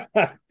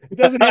 It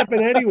doesn't happen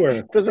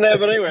anywhere. Doesn't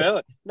happen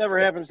anywhere. Never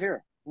happens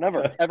here.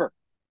 Never, ever.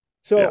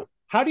 So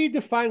how do you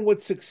define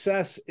what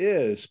success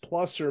is,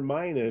 plus or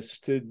minus,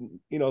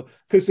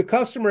 because the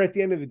customer at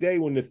the end of the day,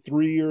 when the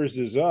 3 years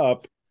is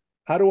up,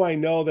 how do I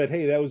know that,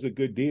 hey, that was a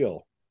good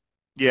deal?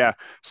 Yeah.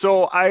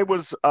 So I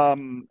was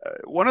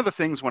one of the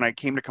things when I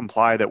came to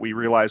Comply that we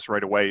realized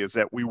right away is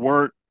that we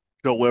weren't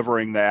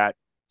delivering that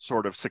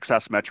sort of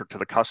success metric to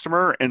the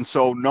customer. And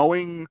so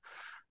knowing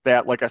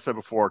that, like I said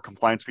before,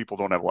 compliance people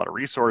don't have a lot of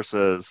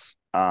resources,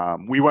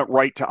 we went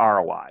right to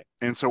ROI.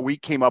 And so we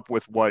came up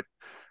with what,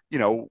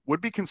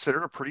 would be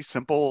considered a pretty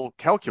simple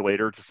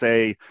calculator to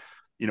say,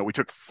 we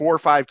took 4 or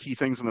 5 key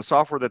things in the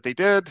software that they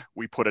did.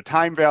 We put a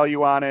time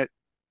value on it.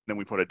 Then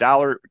we put a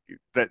dollar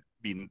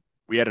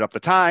we added up the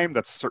time.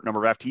 That's a certain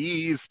number of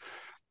FTEs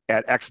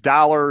at X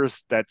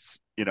dollars.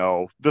 That's,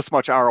 this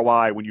much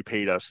ROI when you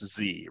paid us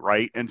Z,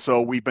 right? And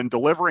so we've been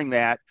delivering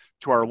that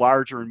to our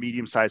larger and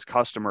medium-sized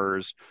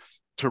customers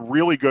to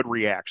really good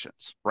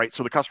reactions, right?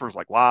 So the customer's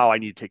like, wow, I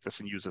need to take this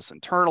and use this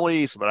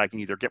internally so that I can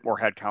either get more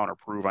headcount or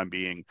prove I'm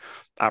being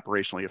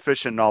operationally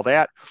efficient and all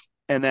that.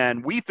 And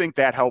then we think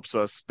that helps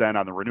us then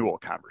on the renewal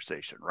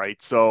conversation,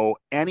 right? So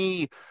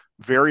any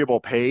variable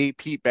pay,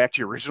 Pete, back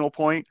to your original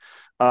point,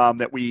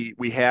 that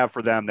we have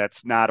for them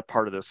that's not a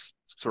part of this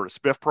sort of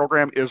SPIF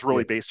program is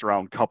really based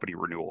around company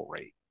renewal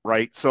rate,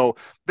 right? So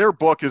their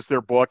book is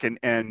their book,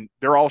 and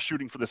they're all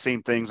shooting for the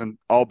same things, and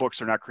all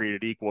books are not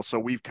created equal. So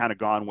we've kind of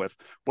gone with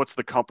what's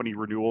the company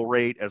renewal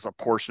rate as a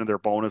portion of their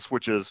bonus,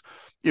 which is,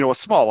 a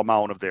small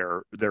amount of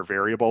their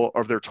variable,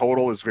 of their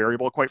total is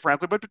variable, quite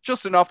frankly, but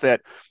just enough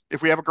that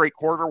if we have a great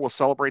quarter, we'll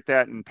celebrate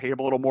that and pay them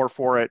a little more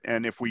for it.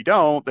 And if we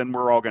don't, then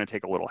we're all going to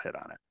take a little hit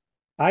on it.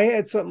 I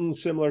had something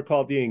similar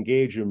called the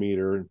engager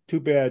meter. Too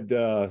bad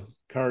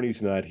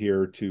Carney's not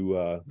here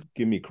to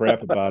give me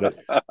crap about it.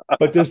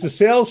 But does the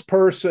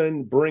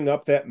salesperson bring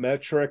up that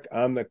metric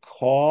on the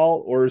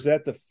call, or is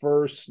that the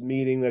first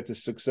meeting that the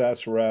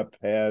success rep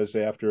has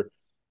after?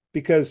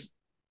 Because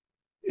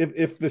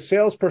if the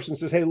salesperson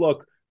says, hey,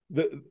 look,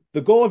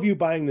 the goal of you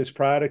buying this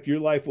product, your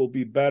life will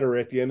be better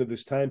at the end of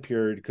this time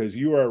period because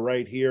you are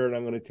right here and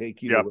I'm going to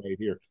take you to right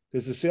here.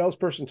 Does the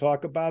salesperson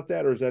talk about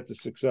that, or is that the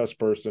success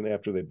person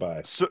after they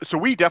buy? So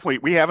we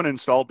have an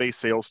installed base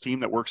sales team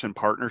that works in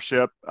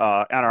partnership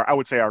and I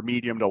would say our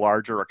medium to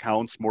larger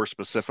accounts more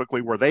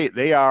specifically, where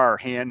they are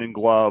hand in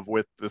glove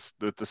with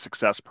the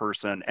success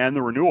person and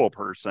the renewal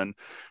person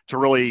to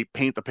really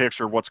paint the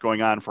picture of what's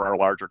going on for our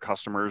larger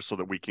customers so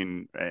that we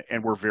can,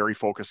 and we're very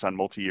focused on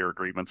multi-year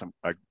agreements.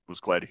 I was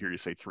glad to hear you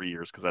say 3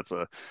 years because that's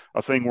a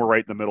thing we're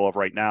right in the middle of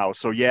right now.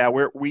 So yeah,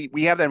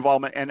 we have that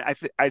involvement, and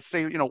I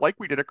say, like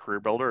we did at Career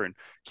Builder and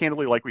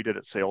candidly like we did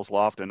at Sales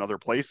Loft and other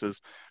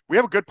places, we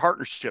have a good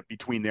partnership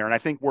between there. And I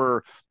think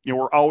we're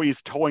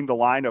always towing the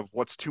line of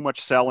what's too much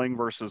selling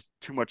versus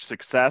too much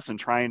success, and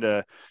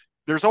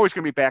there's always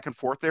going to be back and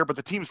forth there, but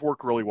the teams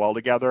work really well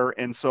together.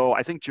 And so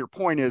I think to your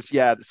point is,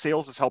 the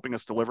sales is helping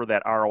us deliver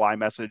that ROI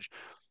message.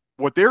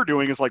 What they're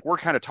doing is like, we're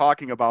kind of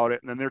talking about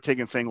it, and then they're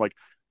taking saying like,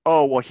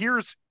 oh, well,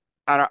 here's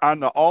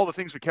on all the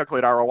things we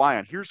calculate ROI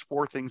on, here's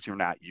 4 things you're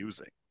not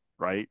using,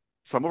 right?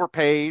 Some of them are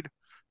paid,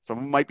 Some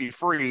of them might be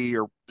free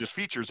or just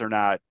features they're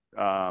not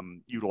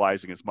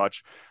utilizing as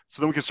much.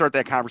 So then we can start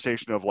that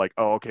conversation of like,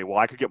 oh, okay, well,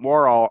 I could get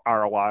more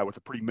ROI with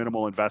a pretty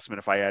minimal investment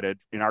if I added,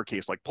 in our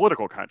case, like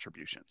political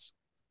contributions.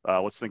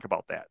 Let's think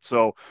about that.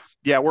 So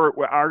yeah,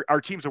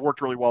 our teams have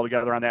worked really well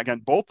together on that.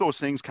 Again, both those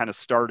things kind of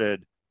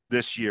started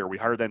this year. We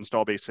hired that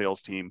install base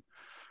sales team.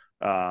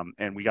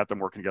 And we got them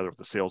working together with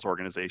the sales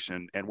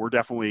organization, and we're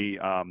definitely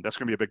that's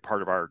going to be a big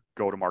part of our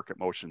go-to-market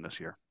motion this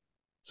year.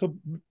 So,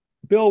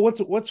 Bill,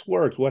 what's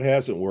worked? What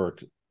hasn't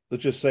worked?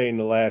 Let's just say in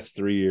the last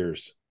 3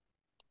 years.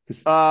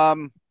 I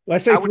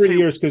say 3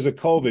 years because of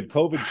COVID.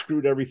 COVID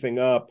screwed everything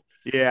up.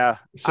 Yeah,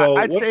 so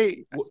I'd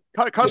say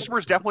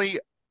customers definitely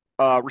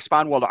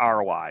respond well to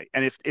ROI,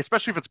 and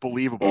especially if it's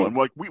believable. And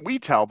like we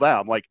tell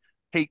them, like,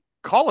 hey,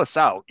 call us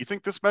out. You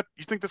think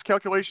this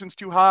calculation's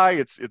too high?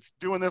 It's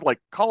doing it. Like,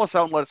 call us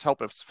out and let us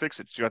help us fix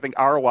it. So I think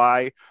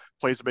ROI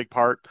plays a big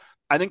part.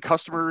 I think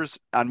customers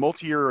on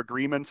multi-year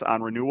agreements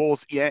on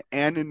renewals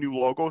and in new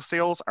logo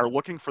sales are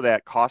looking for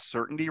that cost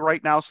certainty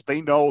right now. So they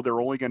know they're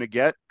only going to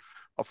get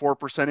a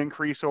 4%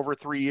 increase over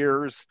 3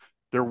 years.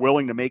 They're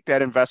willing to make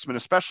that investment,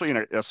 especially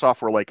in a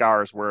software like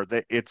ours, where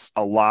it's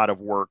a lot of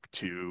work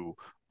to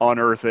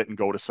unearth it and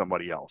go to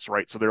somebody else,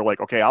 right? So they're like,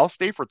 okay, I'll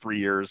stay for 3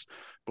 years,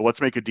 but let's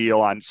make a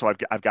deal on. So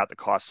I've got the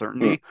cost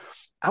certainty.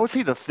 I would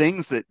say the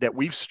things that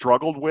we've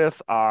struggled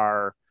with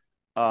are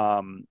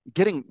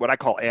getting what I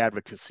call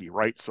advocacy,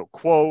 right? So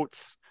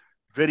quotes,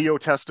 video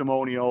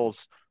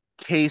testimonials,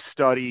 case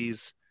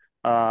studies.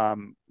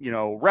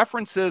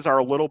 References are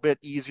a little bit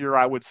easier,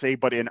 I would say,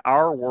 but in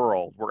our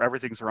world where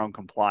everything's around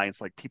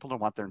compliance, like people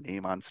don't want their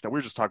name on stuff. We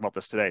were just talking about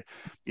this today.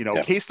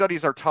 Case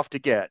studies are tough to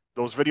get.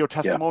 Those video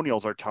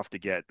testimonials are tough to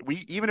get.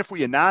 Even if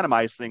we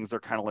anonymize things, they're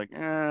kind of like,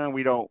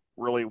 we don't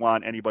really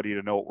want anybody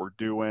to know what we're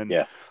doing.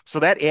 Yeah. So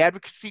that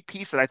advocacy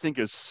piece that I think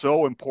is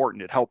so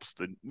important. It helps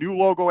the new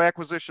logo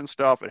acquisition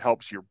stuff. It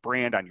helps your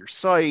brand on your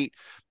site.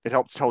 It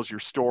helps tells your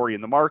story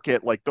in the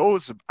market. Like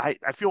those, I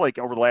feel like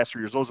over the last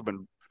 3 years, those have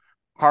been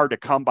hard to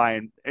come by,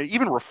 and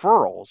even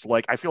referrals.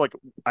 Like I feel like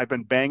I've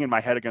been banging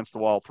my head against the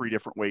wall 3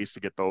 different ways to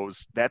get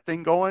that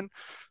thing going.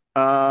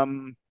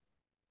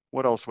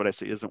 What else would I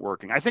say isn't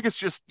working? I think it's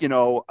just,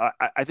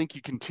 I think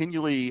you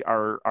continually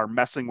are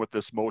messing with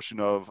this motion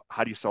of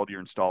how do you sell to your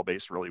install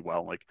base really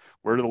well? Like,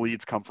 where do the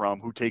leads come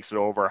from? Who takes it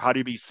over? How do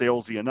you be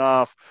salesy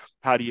enough?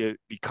 How do you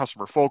be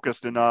customer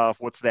focused enough?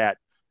 What's that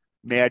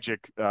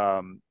magic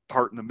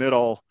part in the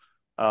middle?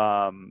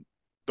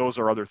 Those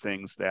are other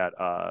things that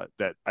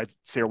I'd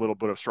say are a little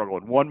bit of struggle.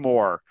 And one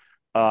more,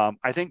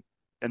 I think,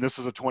 and this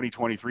is a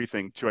 2023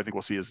 thing too, I think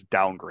we'll see is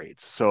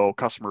downgrades. So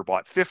customer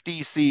bought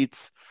 50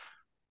 seats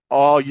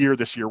all year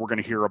this year. We're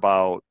going to hear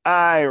about,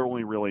 I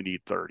only really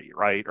need 30,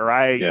 right? Or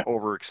I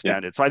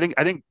overextended. Yeah. So I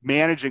think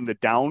managing the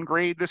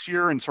downgrade this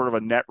year and sort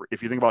of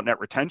if you think about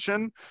net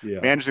retention,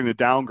 managing the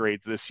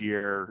downgrades this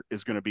year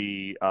is going to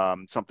be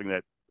something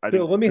that I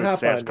think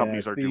SaaS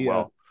companies are doing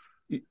well.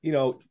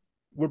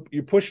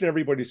 You're pushing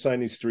everybody to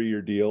sign these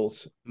 3-year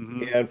deals.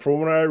 And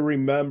from what I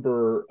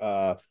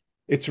remember,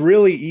 it's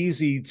really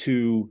easy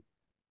to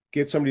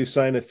get somebody to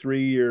sign a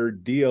 3-year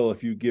deal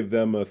if you give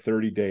them a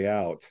 30-day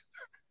out.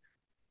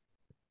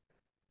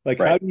 Like,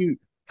 right.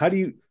 how do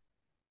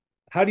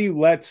you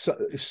let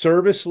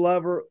service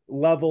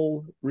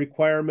level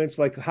requirements,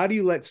 like how do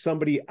you let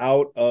somebody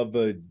out of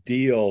a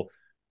deal?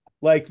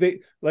 What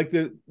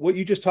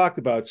you just talked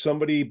about,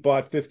 somebody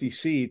bought 50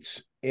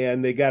 seats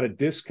and they got a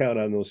discount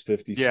on those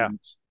 50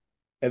 seats,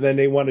 and then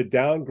they want to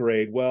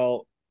downgrade.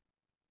 Well,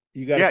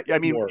 you got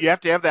you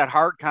have to have that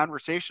hard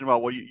conversation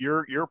about, well,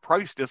 your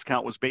price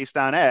discount was based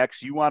on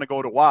X, you want to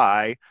go to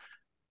Y.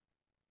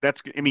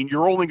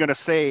 You're only going to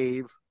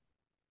save,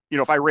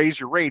 if I raise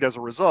your rate as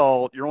a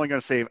result, you're only going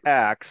to save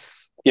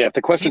X. Yeah, if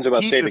the question's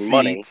about saving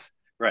money,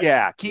 right?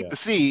 Yeah, keep the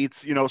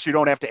seats, so you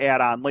don't have to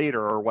add on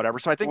later or whatever.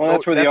 So I think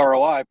that's where the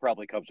ROI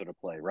probably comes into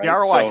play, right? The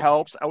ROI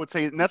helps, I would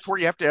say, and that's where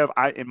you have to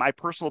have, in my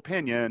personal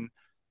opinion,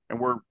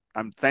 and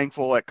I'm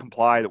thankful at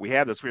Comply that we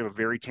have this. We have a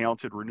very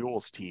talented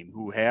renewals team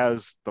who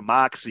has the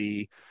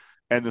moxie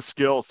and the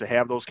skills to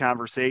have those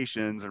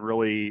conversations and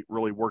really,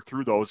 really work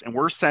through those. And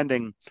we're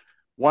sending.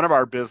 One of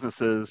our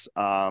businesses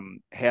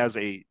has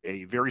a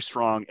very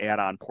strong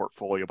add-on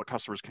portfolio, but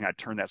customers can kind of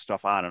turn that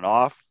stuff on and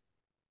off,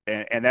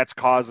 and that's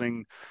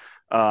causing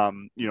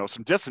some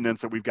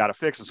dissonance that we've got to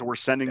fix. And so we're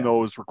sending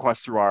those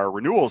requests through our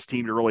renewals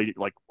team to really,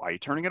 like, why are you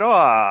turning it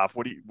off?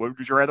 What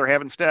would you rather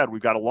have instead?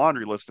 We've got a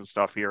laundry list of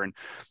stuff here, and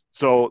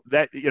so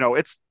that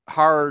it's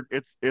hard.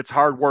 It's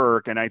hard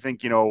work, and I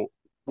think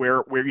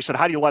where you said,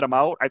 how do you let them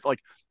out? I like.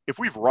 If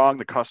we've wronged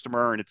the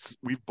customer and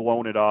we've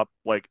blown it up,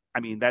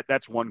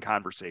 that's one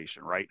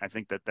conversation, right? I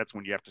think that's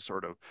when you have to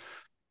sort of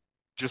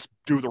just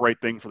do the right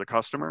thing for the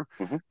customer.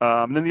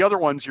 And then the other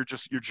ones, you're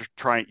just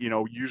trying,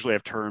 usually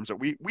have terms that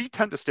we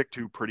tend to stick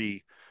to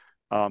pretty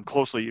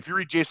closely. If you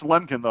read Jason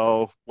Lemkin,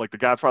 though, like the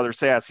Godfather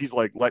SaaS, he's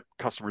like, let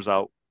customers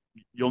out.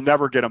 You'll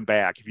never get them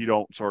back if you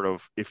don't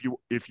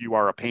if you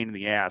are a pain in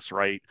the ass,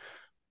 right?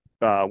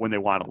 When they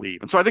want to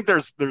leave. And so I think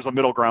there's a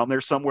middle ground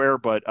there somewhere,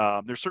 but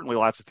there's certainly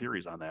lots of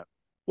theories on that.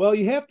 Well,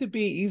 you have to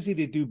be easy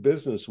to do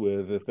business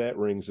with, if that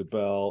rings a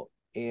bell.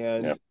 Yeah.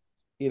 And,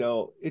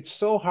 it's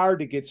so hard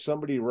to get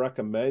somebody to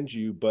recommend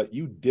you, but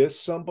you diss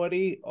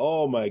somebody,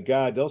 oh my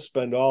God, they'll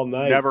spend all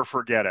night Never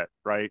forget it,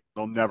 right?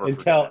 They'll never and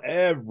forget tell it.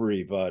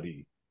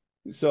 everybody.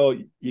 So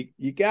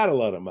you got to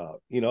let them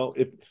out.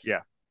 If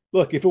Yeah.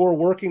 look, if it were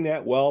working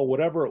that well,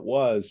 whatever it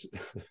was,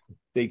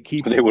 they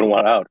keep They it. wouldn't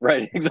want out.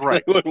 Right. Exactly.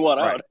 Right. They wouldn't want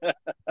Right. out.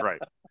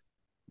 Right.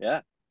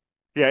 Yeah.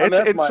 Yeah. I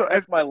mean, It's and so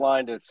that's my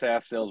line to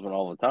SaaS salesmen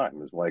all the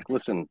time is like,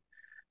 listen,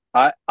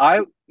 I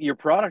your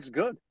product's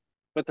good,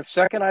 but the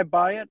second I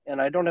buy it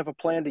and I don't have a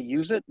plan to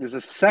use it, there's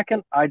a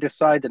second I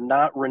decide to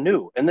not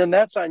renew, and then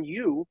that's on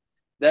you.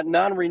 That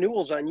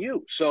non-renewal's on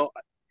you. So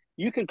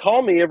you can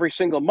call me every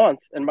single month,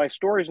 and my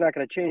story's not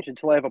going to change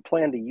until I have a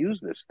plan to use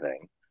this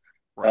thing.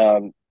 right.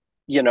 Um,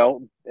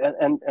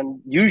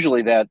 and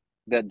usually that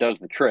does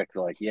the trick.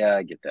 They're like, yeah,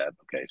 I get that.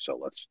 Okay, so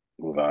let's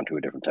move on to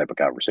a different type of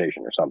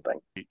conversation or something.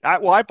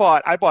 I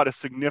bought a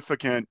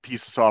significant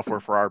piece of software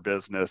for our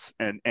business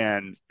and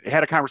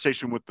had a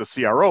conversation with the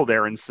CRO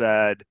there and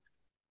said,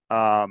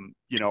 I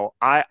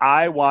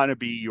want to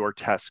be your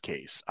test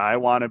case. I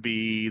want to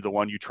be the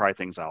one you try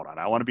things out on.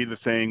 I want to be the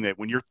thing that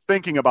when you're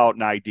thinking about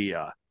an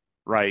idea,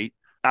 right?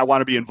 I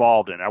want to be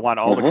involved in. I want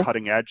all the Mm-hmm.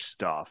 cutting edge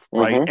stuff,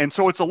 right? Mm-hmm. And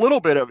so it's a little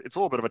bit of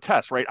a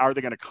test, right? Are they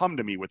going to come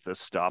to me with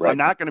this stuff? I'm Right.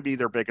 not going to be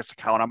their biggest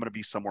account. I'm going to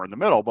be somewhere in the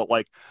middle. But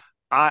like,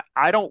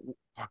 I don't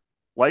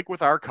like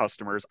with our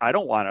customers. I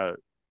don't want to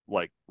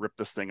like rip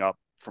this thing up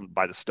from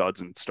by the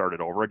studs and start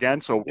it over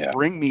again. So Yeah.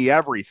 bring me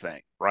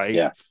everything, right?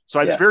 Yeah. So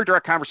I had this Yeah. very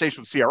direct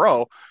conversation with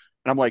CRO,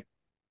 and I'm like,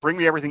 bring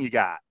me everything you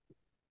got.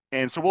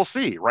 And so we'll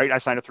see, right? I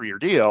signed a 3-year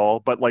deal,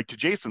 but like to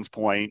Jason's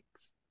point,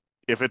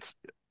 if it's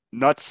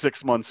nuts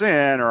 6 months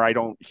in, or I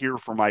don't hear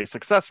from my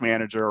success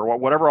manager or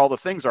whatever all the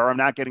things are, I'm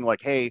not getting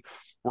like, hey,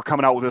 we're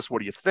coming out with this. What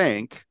do you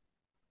think?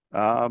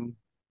 Then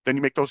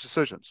you make those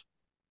decisions.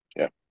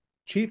 Yeah.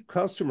 Chief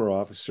Customer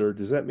Officer,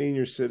 does that mean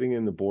you're sitting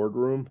in the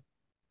boardroom?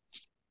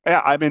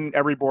 Yeah, I'm in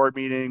every board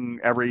meeting,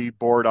 every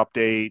board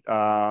update,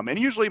 and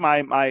usually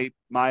my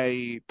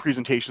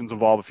presentations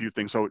involve a few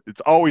things. So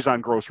it's always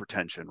on gross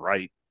retention,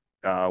 right?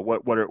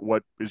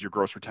 What is your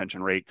gross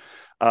retention rate?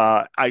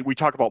 We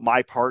talk about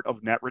my part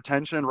of net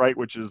retention, right,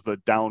 which is the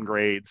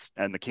downgrades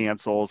and the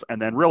cancels,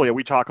 and then really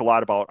we talk a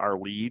lot about our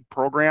lead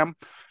program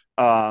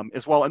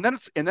as well. And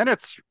then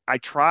it's I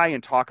try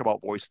and talk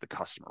about voice of the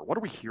customer. What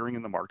are we hearing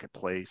in the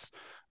marketplace?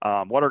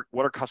 What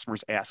are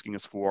customers asking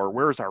us for?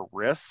 Where is our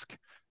risk?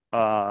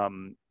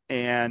 And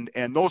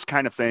those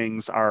kind of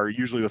things are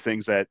usually the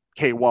things that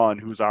K1,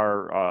 who's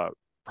our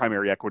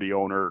primary equity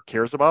owner,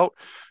 cares about.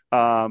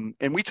 And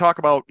we talk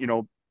about,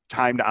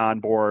 time to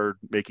onboard,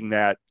 making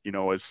that,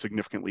 as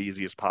significantly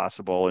easy as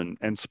possible,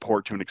 and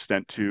support to an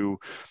extent to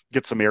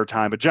get some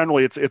airtime. But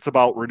generally, it's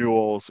about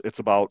renewals. It's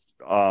about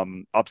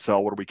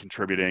upsell. What are we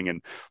contributing,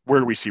 and where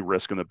do we see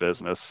risk in the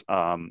business?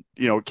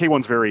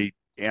 K1's very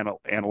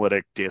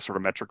analytic, data sort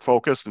of metric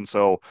focused, and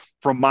so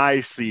from my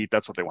seat,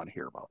 that's what they want to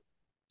hear about.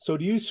 So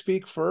do you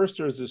speak first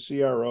or does the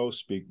CRO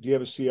speak? Do you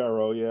have a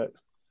CRO yet?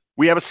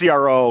 We have a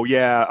CRO,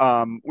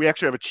 yeah. We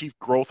actually have a chief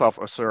growth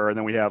officer, and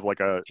then we have like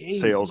a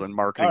sales and Jesus.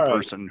 marketing All right.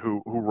 person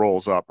who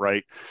rolls up,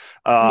 right?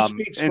 Who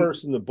speaks And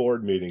first in the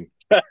board meeting?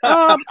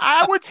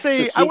 I would The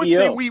say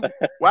CEO,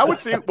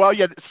 well,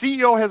 yeah, the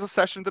CEO has a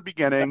session at the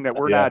beginning that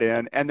we're Yeah. not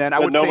in, and then I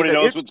but would say nobody that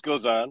knows what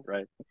goes on,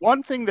 right?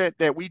 one thing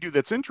that we do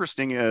that's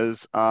interesting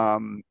is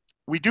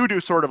we do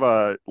sort of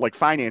a like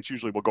finance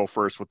usually will go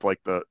first with like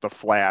the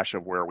flash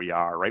of where we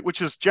are, right?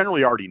 Which is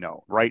generally already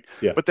known, right?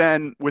 Yeah. But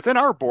then within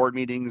our board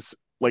meetings,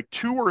 like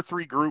 2 or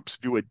 3 groups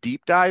do a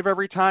deep dive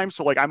every time.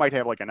 So like I might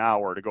have like an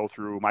hour to go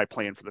through my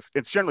plan for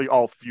it's generally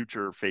all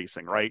future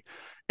facing, right?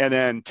 And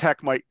then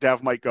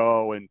dev might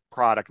go and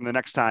product, and the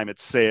next time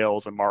it's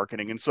sales and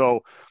marketing. And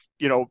so,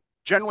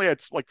 generally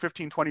it's like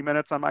 15, 20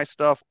 minutes on my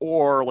stuff,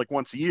 or like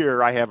once a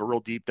year, I have a real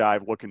deep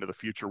dive look into the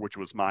future, which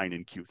was mine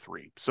in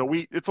Q3. So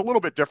it's a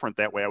little bit different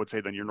that way, I would say,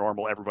 than your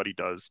normal. Everybody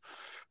does,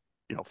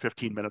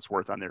 15 minutes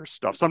worth on their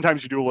stuff.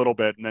 Sometimes you do a little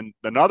bit, and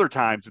then other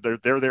times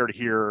they're there to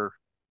hear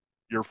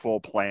your full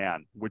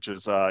plan, which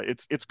is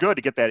it's good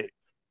to get that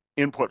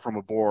input from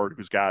a board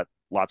who's got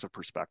lots of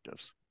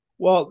perspectives.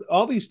 Well,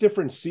 all these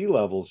different C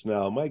levels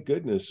now, my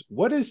goodness.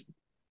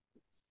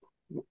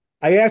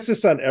 I ask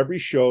this on every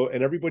show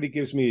and everybody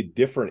gives me a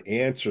different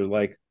answer.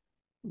 Like,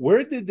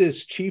 where did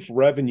this chief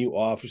revenue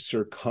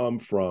officer come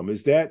from?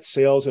 Is that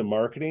sales and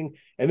marketing?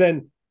 And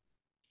then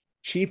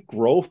chief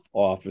growth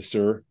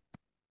officer,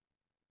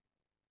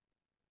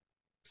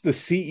 the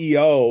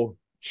CEO,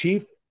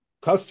 chief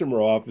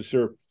customer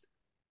officer.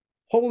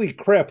 Holy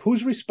crap,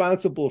 who's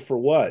responsible for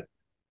what?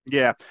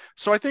 Yeah.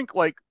 So I think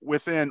like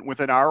within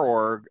our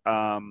org,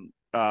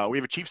 we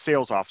have a chief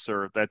sales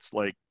officer that's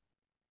like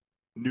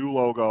new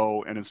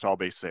logo and install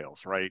based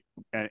sales, right?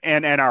 And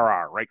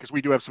NRR, right? Because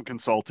we do have some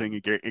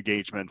consulting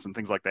engagements and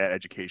things like that,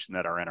 education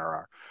that are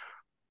NRR.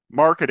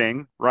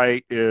 Marketing,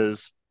 right,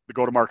 is the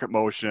go to market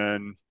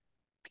motion,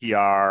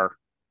 PR,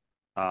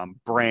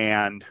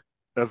 brand,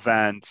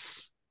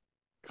 events,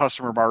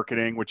 customer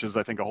marketing, which is,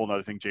 I think, a whole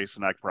nother thing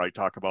Jason and I could probably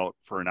talk about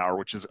for an hour,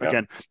 which is, Yep.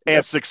 again, Yep.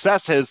 as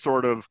success has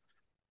sort of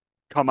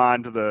come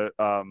on to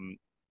the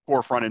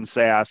forefront in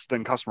SaaS,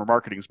 then customer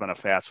marketing has been a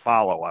fast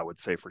follow, I would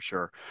say for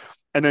sure.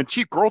 And then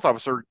chief growth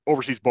officer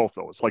oversees both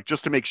those, like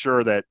just to make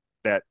sure that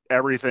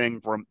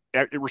everything from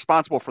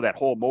responsible for that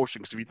whole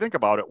motion. Because if you think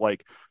about it,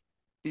 like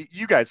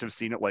you guys have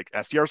seen it, like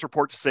SDRs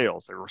report to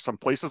sales. There are some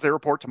places they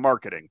report to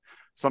marketing.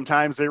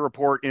 Sometimes they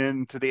report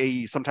into the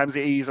AEs. Sometimes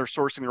the AEs are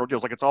sourcing their own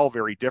deals. Like it's all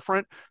very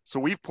different. So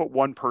we've put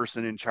one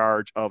person in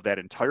charge of that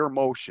entire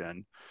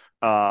motion.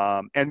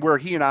 And where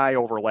he and I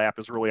overlap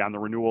is really on the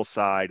renewal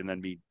side and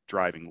then me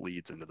driving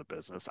leads into the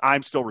business.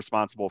 I'm still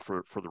responsible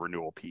for the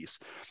renewal piece.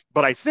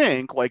 But I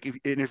think like if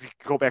you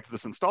go back to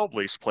this installed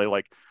base play,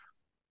 like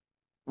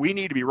we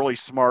need to be really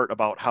smart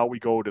about how we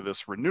go to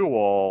this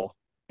renewal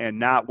and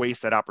not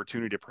waste that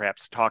opportunity to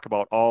perhaps talk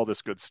about all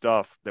this good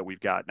stuff that we've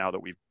got now that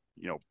we've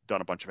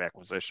done a bunch of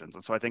acquisitions.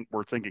 And so I think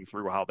we're thinking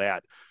through how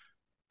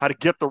to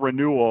get the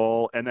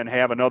renewal and then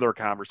have another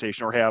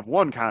conversation or have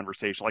one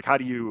conversation. Like how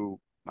do you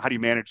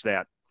manage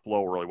that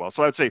flow really well?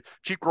 So I'd say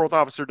chief growth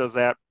officer does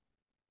that.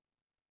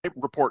 I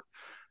report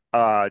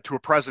to a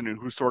president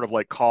who sort of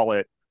like call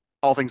it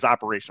all things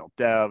operational,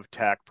 dev,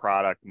 tech,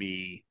 product,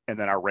 me, and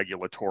then our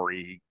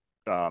regulatory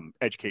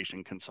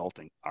education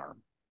consulting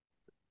arm.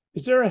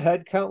 Is there a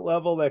headcount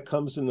level that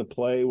comes into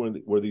play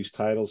where these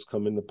titles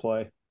come into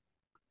play?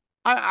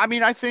 I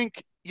mean, I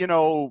think,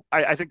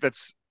 I think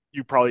that's,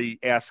 you probably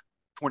ask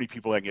 20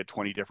 people that get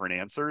 20 different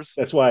answers.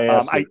 That's why I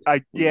asked.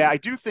 I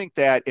do think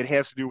that it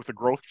has to do with the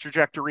growth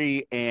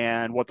trajectory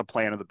and what the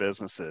plan of the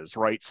business is,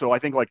 right? So I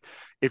think like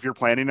if you're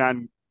planning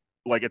on,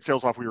 like at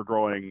Sales Off, we were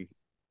growing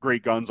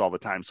great guns all the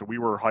time. So we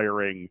were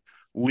hiring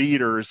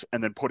leaders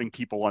and then putting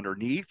people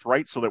underneath,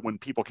 right? So that when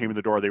people came in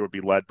the door, they would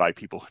be led by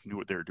people who knew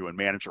what they were doing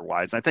manager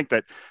wise. And I think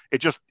that it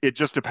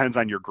just depends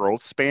on your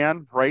growth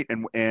span, right?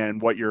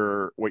 And what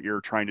you're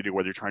trying to do,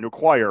 whether you're trying to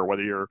acquire,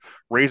 whether you're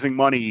raising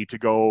money to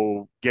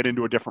go get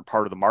into a different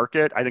part of the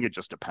market. I think it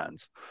just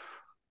depends.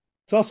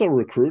 It's also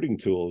recruiting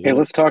tools. Hey,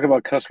 let's talk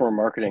about customer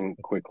marketing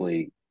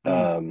quickly.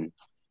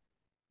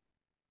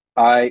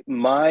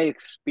 My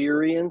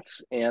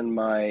experience and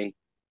my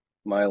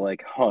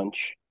like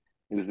hunch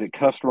is that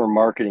customer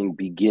marketing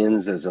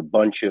begins as a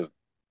bunch of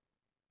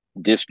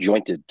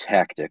disjointed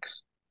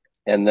tactics.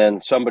 And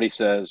then somebody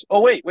says,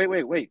 oh, wait.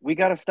 We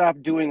got to stop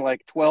doing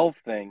like 12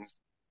 things.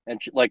 And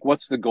like,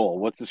 what's the goal?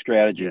 What's the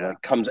strategy? Yeah.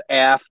 Like comes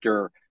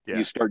after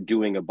you start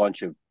doing a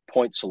bunch of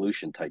point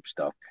solution type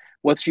stuff.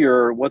 What's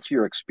your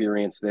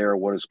experience there?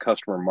 What does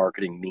customer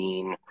marketing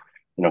mean?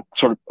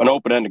 Sort of an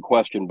open-ended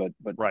question, but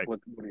right.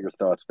 What are your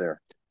thoughts there?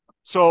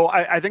 So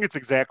I think it's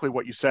exactly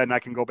what you said. And I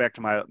can go back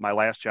to my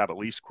last job at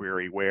Lease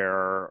Query,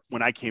 where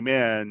when I came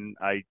in,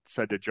 I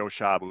said to Joe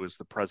Schaub, who was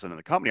the president of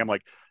the company, I'm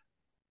like,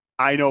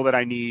 I know that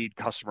I need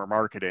customer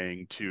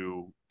marketing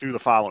to do the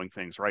following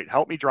things, right?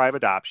 Help me drive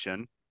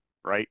adoption,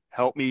 right?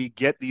 Help me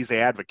get these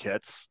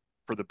advocates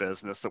for the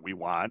business that we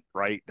want,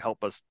 right?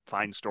 Help us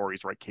find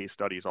stories, right? Case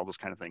studies, all those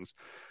kind of things.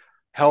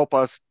 Help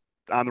us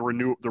on the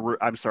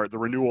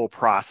renewal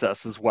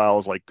process, as well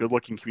as like good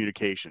looking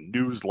communication,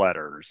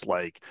 newsletters,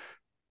 like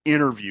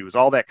interviews,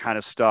 all that kind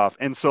of stuff.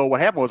 And so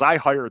what happened was I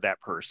hired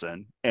that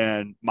person,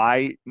 and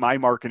my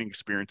marketing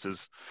experience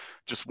is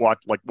just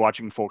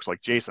watching folks like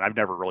Jason. I've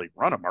never really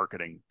run a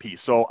marketing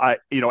piece. So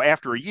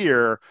after a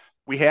year,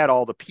 we had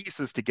all the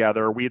pieces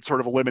together. We had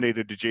sort of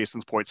eliminated, to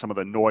Jason's point, some of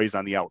the noise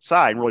on the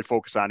outside and really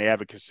focused on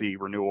advocacy,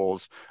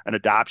 renewals, and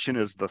adoption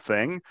is the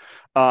thing.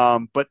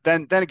 But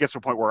then it gets to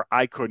a point where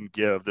I couldn't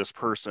give this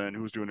person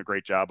who's doing a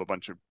great job a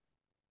bunch of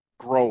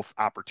growth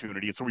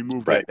opportunity. And so we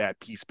moved that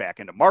piece back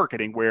into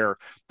marketing, where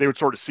they would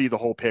sort of see the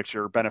whole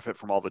picture, benefit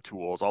from all the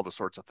tools, all the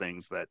sorts of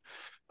things that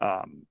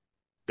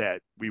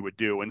we would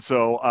do. And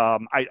so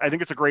I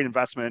think it's a great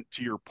investment.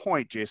 To your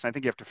point, Jason, I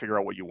think you have to figure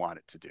out what you want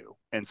it to do.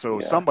 And so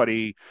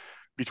somebody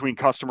between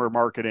customer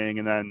marketing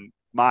and then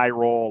my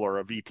role, or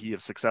a VP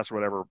of success or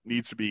whatever,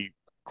 needs to be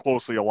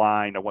closely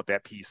aligned on what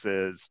that piece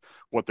is,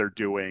 what they're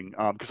doing.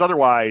 Because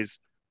otherwise,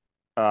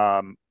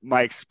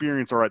 my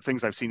experience or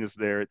things I've seen is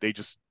they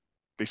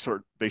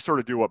sort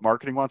of do what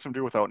marketing wants them to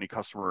do without any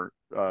customer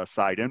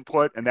side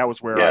input. And that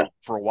was where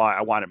for a while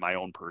I wanted my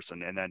own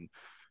person. And then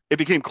it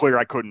became clear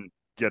I couldn't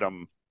get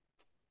them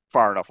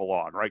far enough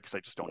along, right? Because I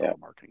just don't know the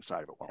marketing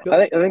side of it well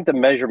enough. I think the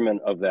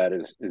measurement of that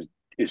is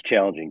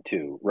challenging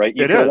too, right?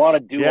 You can want to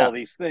do all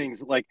these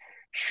things, like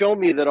show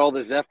me that all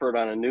this effort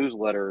on a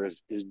newsletter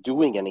is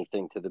doing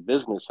anything to the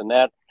business. And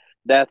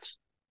that's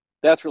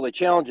really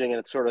challenging, and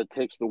it sort of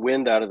takes the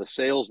wind out of the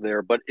sails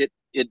there. But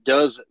it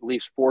does at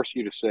least force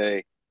you to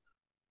say,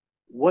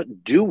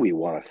 what do we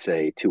want to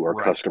say to our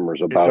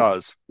customers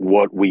about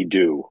what we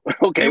do?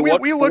 Okay,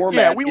 we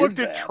looked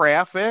at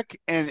traffic,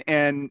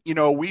 and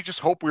we just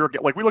hope we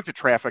looked at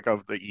traffic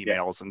of the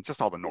emails and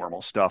just all the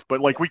normal stuff,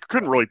 but we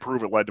couldn't really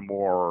prove it led to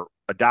more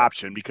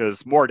adoption,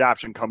 because more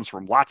adoption comes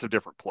from lots of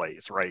different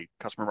plays, right?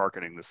 Customer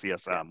marketing, the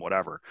CSM,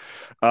 whatever.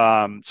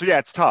 So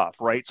it's tough,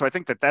 right? So I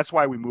think that's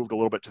why we moved a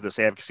little bit to this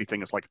advocacy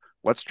thing. Is like,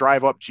 let's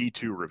drive up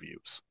G2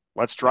 reviews.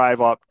 Let's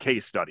drive up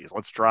case studies.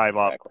 Let's drive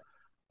up Exactly.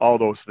 all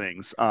those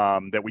things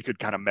that we could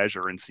kind of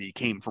measure and see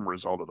came from a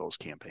result of those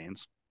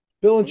campaigns.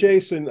 Bill and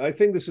Jason, I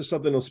think this is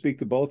something that'll speak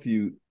to both of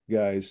you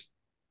guys.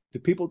 Do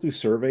people do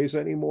surveys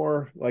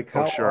anymore? Like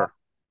Oh, sure.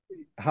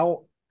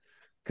 how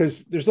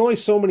because there's only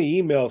so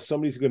many emails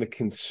somebody's going to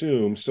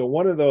consume. So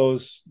one of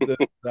those,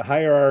 the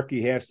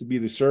hierarchy has to be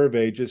the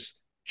survey, just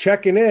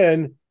checking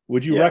in.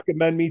 Would you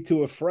recommend me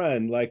to a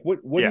friend? Like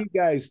what do you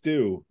guys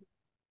do?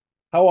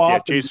 How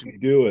often do Jason. you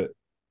do it?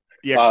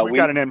 Yeah, because we've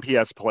got an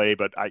NPS play,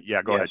 but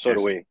go ahead, so Jason.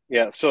 do we.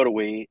 Yeah, so do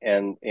we.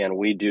 And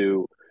we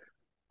do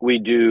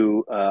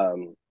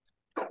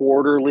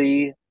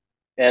quarterly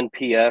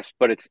NPS,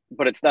 but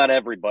it's not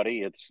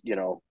everybody. It's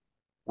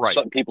Right.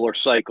 some people are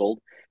cycled,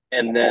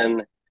 and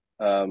then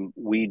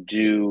we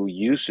do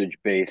usage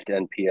based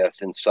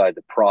NPS inside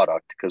the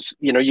product because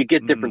you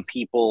get different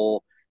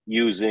people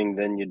using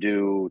than you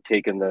do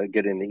getting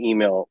the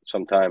email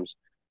sometimes.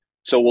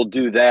 So we'll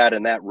do that,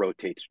 and that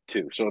rotates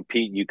too. So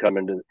Pete, you come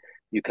into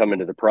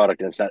the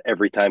product, and it's not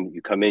every time that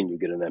you come in you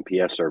get an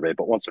NPS survey,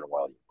 but once in a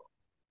while you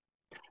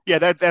will.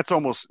 Yeah, that's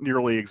almost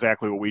nearly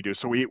exactly what we do.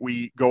 So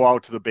we go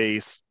out to the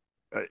base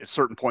at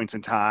certain points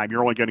in time.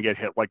 You're only going to get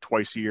hit like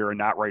twice a year and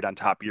not right on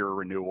top of your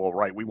renewal,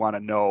 right? We want to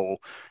know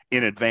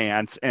in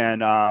advance,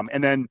 and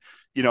then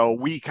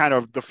we kind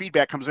of the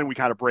feedback comes in. We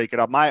kind of break it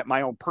up.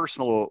 My own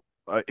personal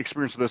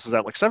experience with this is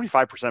that like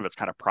 75% of it's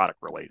kind of product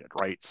related,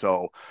 right?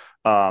 So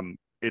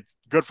it's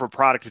good for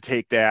product to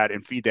take that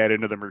and feed that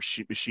into the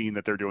machine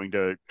that they're doing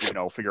to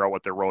figure out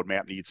what their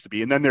roadmap needs to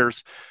be. And then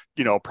there's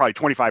probably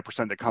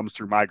 25% that comes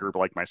through my group,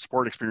 like my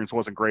support experience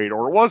wasn't great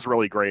or it was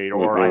really great,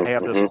 or I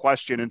have this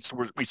question, and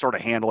so we sort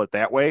of handle it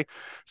that way.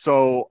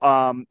 So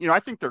I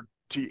think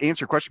to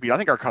answer your question, Pete, I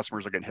think our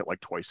customers are getting hit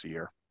like twice a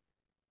year.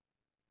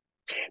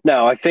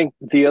 Now I think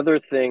the other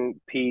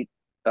thing, Pete,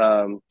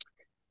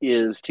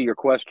 is to your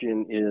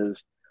question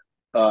is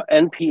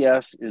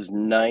NPS is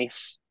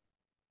nice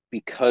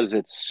because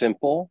it's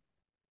simple,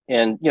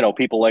 and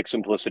people like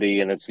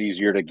simplicity, and it's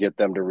easier to get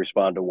them to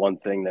respond to one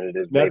thing than it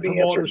is Net maybe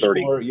answer promoter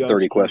 30, score,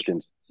 30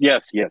 questions.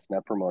 Yes,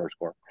 net promoter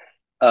score.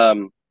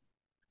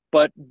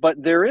 But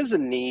there is a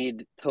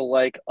need to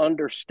like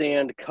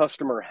understand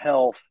customer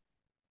health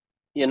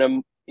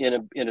in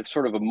a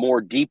sort of a more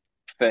deep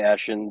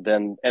fashion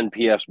than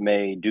NPS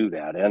may do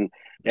that. And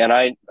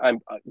I'm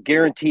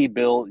guaranteed,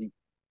 Bill,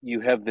 you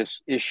have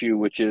this issue,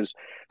 which is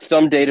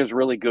some data is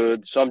really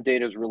good, some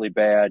data is really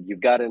bad.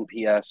 You've got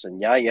NPS, and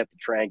now you have to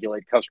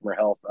triangulate customer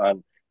health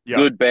on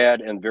good,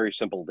 bad, and very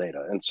simple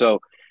data. And so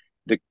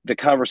the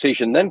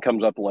conversation then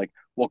comes up like,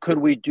 well, could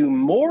we do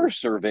more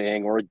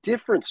surveying or a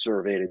different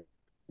survey to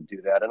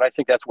do that? And I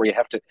think that's where you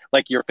have to,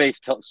 like, your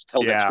face tells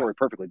that story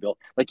perfectly, Bill.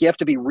 Like, you have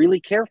to be really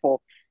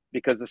careful,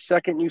 because the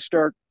second you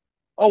start,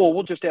 oh, well,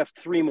 we'll just ask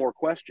 3 more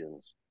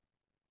questions.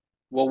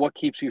 Well, what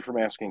keeps you from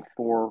asking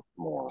 4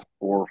 more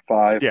or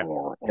 5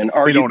 more? And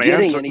are you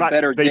getting any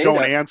better data? They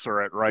don't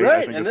answer it, right?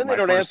 I think and then they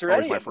don't answer any.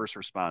 Always my first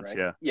response.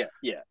 Right? Yeah.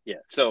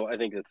 So I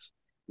think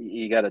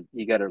you gotta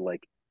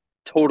like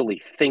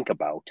totally think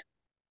about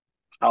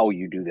how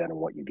you do that and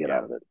what you get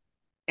out of it,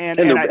 and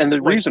the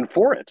reason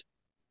for it.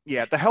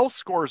 Yeah, the health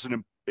score is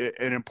an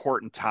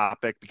important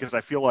topic, because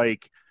I feel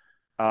like,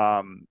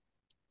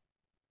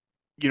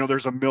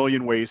 there's a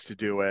million ways to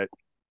do it.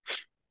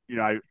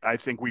 I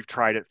think we've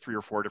tried it 3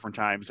 or 4 different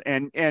times,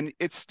 and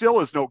it still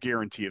is no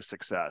guarantee of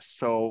success.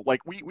 So like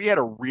we had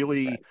a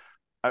really,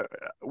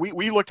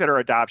 we looked at our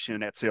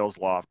adoption at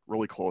SalesLoft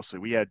really closely.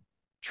 We had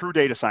true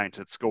data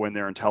scientists go in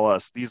there and tell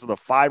us these are the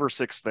 5 or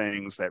 6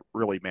 things that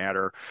really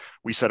matter.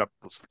 We set up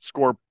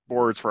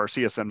scoreboards for our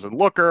CSMs and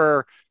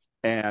Looker,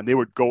 and they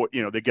would go,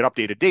 they get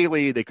updated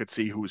daily. They could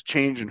see who was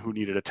changed and who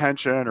needed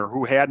attention, or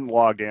who hadn't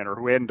logged in, or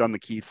who hadn't done the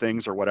key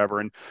things or whatever.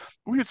 And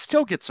we would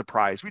still get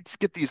surprised. We'd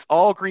get these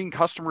all green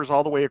customers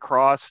all the way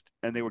across,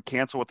 and they would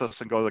cancel with us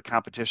and go to the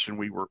competition.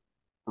 We were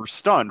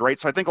stunned, right?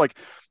 So I think like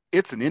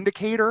it's an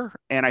indicator,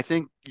 and I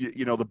think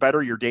the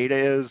better your data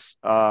is,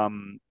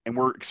 and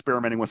we're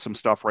experimenting with some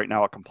stuff right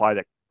now at Comply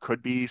that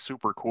could be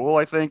super cool.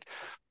 I think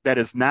that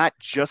is not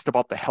just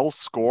about the health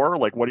score,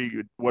 like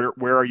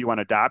where are you on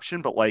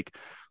adoption, but like,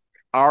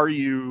 are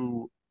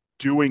you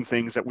doing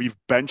things that we've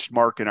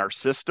benchmarked in our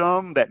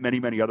system that many,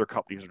 many other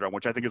companies are doing,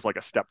 which I think is like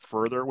a step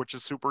further, which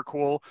is super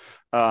cool.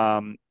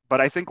 But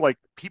I think like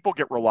people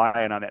get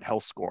reliant on that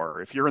health score.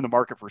 If you're in the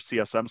market for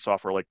CSM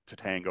software like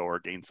Tatango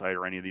or Gainsight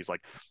or any of these,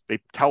 like they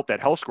tout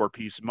that health score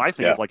piece. My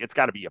thing is like, it's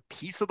got to be a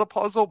piece of the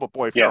puzzle, but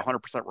boy, if you're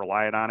 100%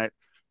 reliant on it,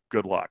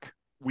 good luck.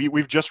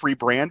 We've just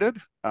rebranded.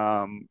 We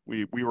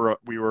are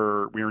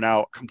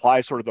now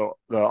Comply, sort of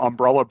the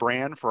umbrella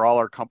brand for all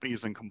our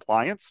companies in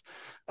compliance.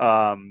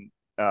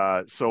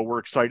 So we're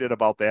excited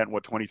about that and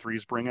what 23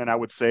 is bringing. I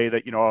would say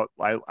that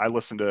I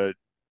listen to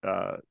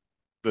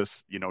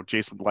this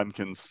Jason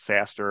Lemkin's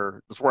SaaSter.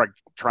 That's where I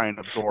try and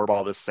absorb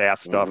all this SaaS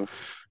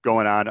stuff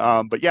going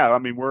on. But yeah, I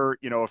mean, we're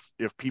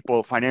if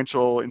people,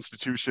 financial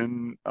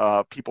institution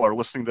people are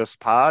listening to this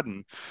pod,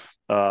 and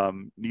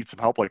need some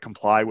help, like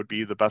Comply would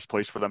be the best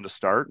place for them to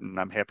start. And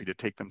I'm happy to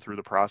take them through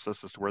the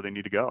process as to where they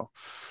need to go.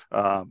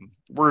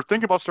 We're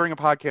thinking about starting a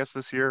podcast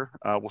this year.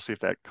 We'll see if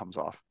that comes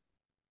off.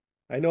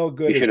 I know a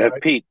good. You should have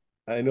Pete.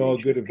 I know a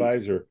good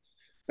advisor.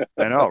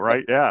 I know,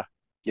 right? Yeah.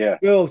 Yeah.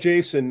 Bill,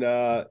 Jason,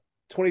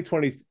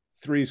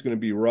 2023 is going to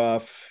be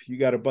rough. You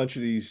got a bunch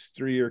of these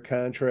 3-year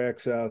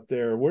contracts out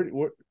there.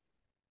 I'm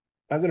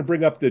going to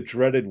bring up the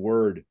dreaded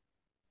word,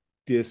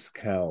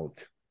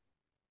 discount.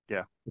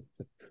 Yeah.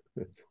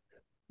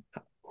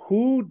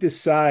 Who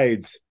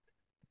decides?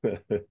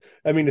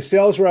 I mean, the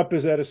sales rep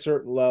is at a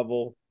certain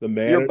level. The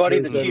manager, your buddy,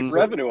 the chief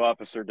revenue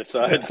officer,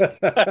 decides.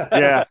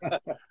 Yeah.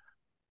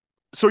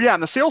 So yeah, on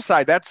the sales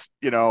side, that's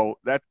on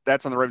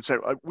the revenue side.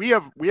 We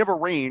have a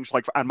range,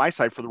 like on my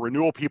side, for the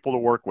renewal people to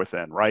work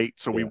within, right?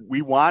 So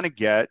we want to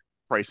get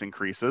price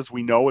increases.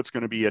 We know it's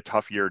going to be a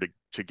tough year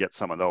to get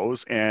some of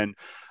those, and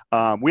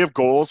we have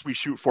goals we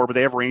shoot for, but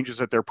they have ranges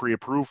that they're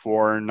pre-approved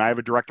for. And I have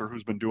a director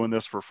who's been doing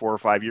this for 4 or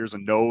 5 years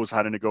and knows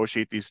how to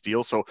negotiate these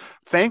deals. So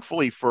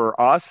thankfully for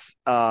us,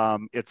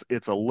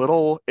 it's a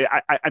little.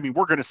 I mean,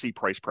 we're going to see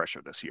price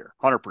pressure this year,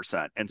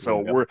 100%. And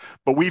so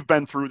but we've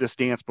been through this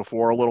dance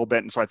before a little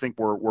bit, and so I think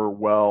we're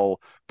well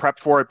prepped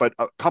for it. But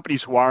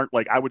companies who aren't,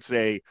 like, I would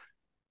say,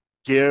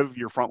 give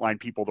your frontline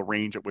people the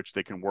range at which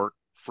they can work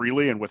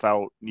freely and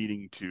without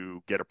needing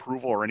to get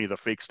approval or any of the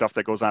fake stuff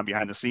that goes on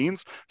behind the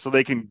scenes, so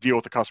they can deal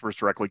with the customers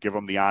directly, give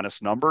them the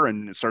honest number,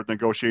 and start the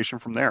negotiation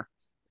from there.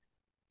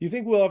 You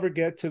think we'll ever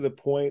get to the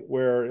point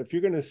where, if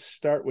you're going to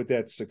start with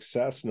that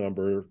success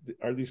number,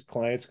 are these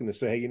clients going to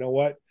say, hey, you know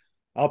what,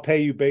 I'll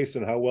pay you based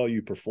on how well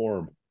you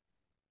perform?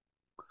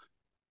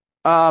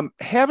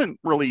 Haven't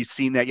really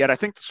seen that yet. I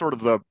think sort of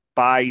the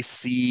buy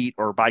seat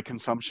or buy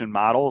consumption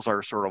models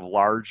are sort of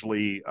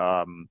largely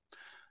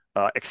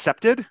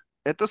accepted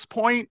at this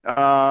point.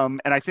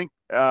 And I think,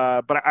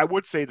 but I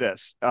would say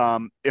this,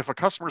 if a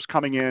customer's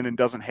coming in and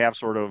doesn't have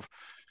sort of,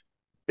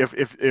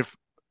 if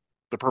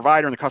the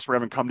provider and the customer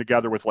haven't come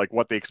together with like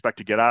what they expect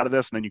to get out of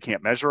this, and then you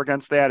can't measure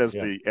against that as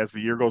the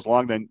year goes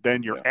along,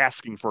 then you're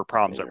asking for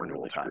problems at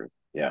renewal time. True.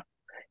 Yeah.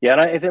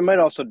 Yeah. And it might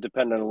also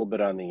depend a little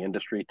bit on the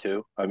industry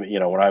too. I mean,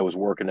 when I was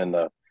working in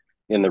the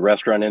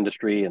restaurant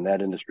industry, and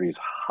that industry is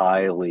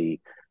highly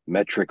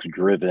metrics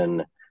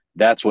driven,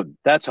 that's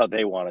how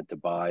they wanted to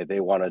buy. They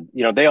wanted,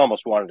 they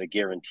almost wanted a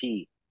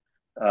guarantee.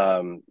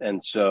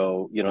 And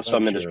so,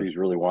 some industries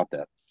really want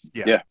that.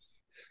 Yeah.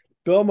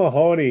 Bill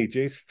Mahoney,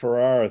 Jason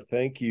Ferrara,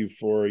 thank you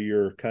for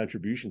your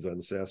contributions on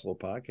the Sasalo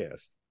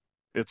podcast.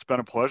 It's been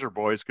a pleasure,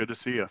 boys. Good to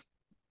see you.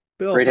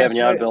 Bill, great having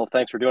you on, Bill.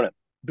 Thanks for doing it.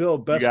 Bill,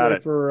 best way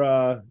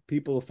for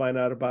people to find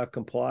out about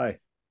Comply.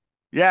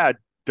 Yeah,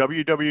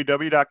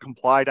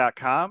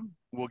 www.comply.com.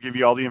 We'll give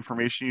you all the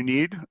information you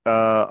need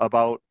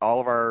about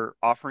all of our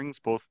offerings,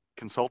 both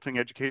consulting,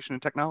 education,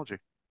 and technology.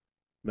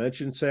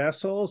 Mention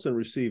Sasols and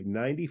receive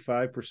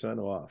 95%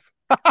 off.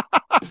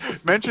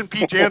 Mention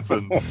Pete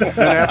Jansen.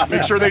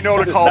 Make sure they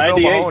know to call Bill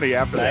Mahoney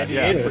after that.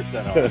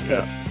 98% off.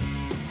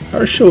 Yeah.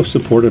 Our show is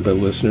supported by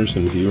listeners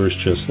and viewers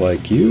just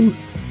like you.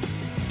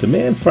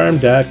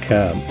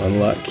 DemandFarm.com.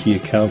 Unlock key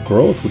account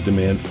growth with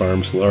Demand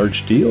Farm's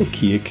large deal,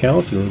 key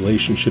account, and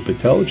relationship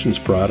intelligence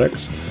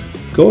products.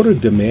 Go to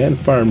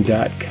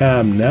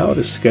DemandFarm.com now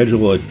to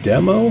schedule a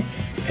demo.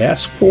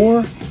 Ask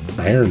for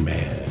Iron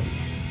Man.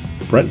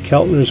 Brent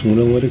Keltner's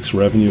Winalytics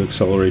Revenue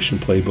Acceleration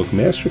Playbook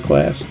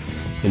Masterclass.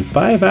 In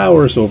 5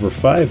 hours over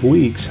 5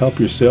 weeks, help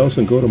your sales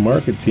and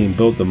go-to-market team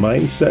build the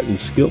mindset and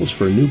skills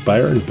for a new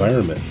buyer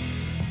environment.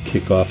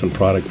 Kickoff and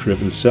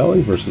product-driven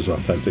selling versus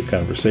authentic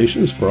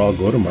conversations for all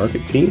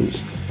go-to-market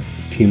teams.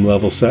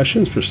 Team-level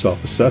sessions for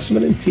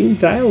self-assessment and team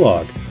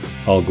dialogue.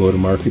 All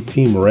go-to-market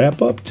team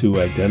wrap-up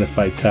to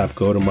identify top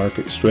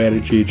go-to-market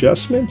strategy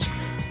adjustments.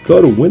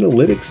 Go to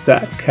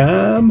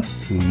Winalytics.com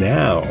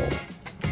now.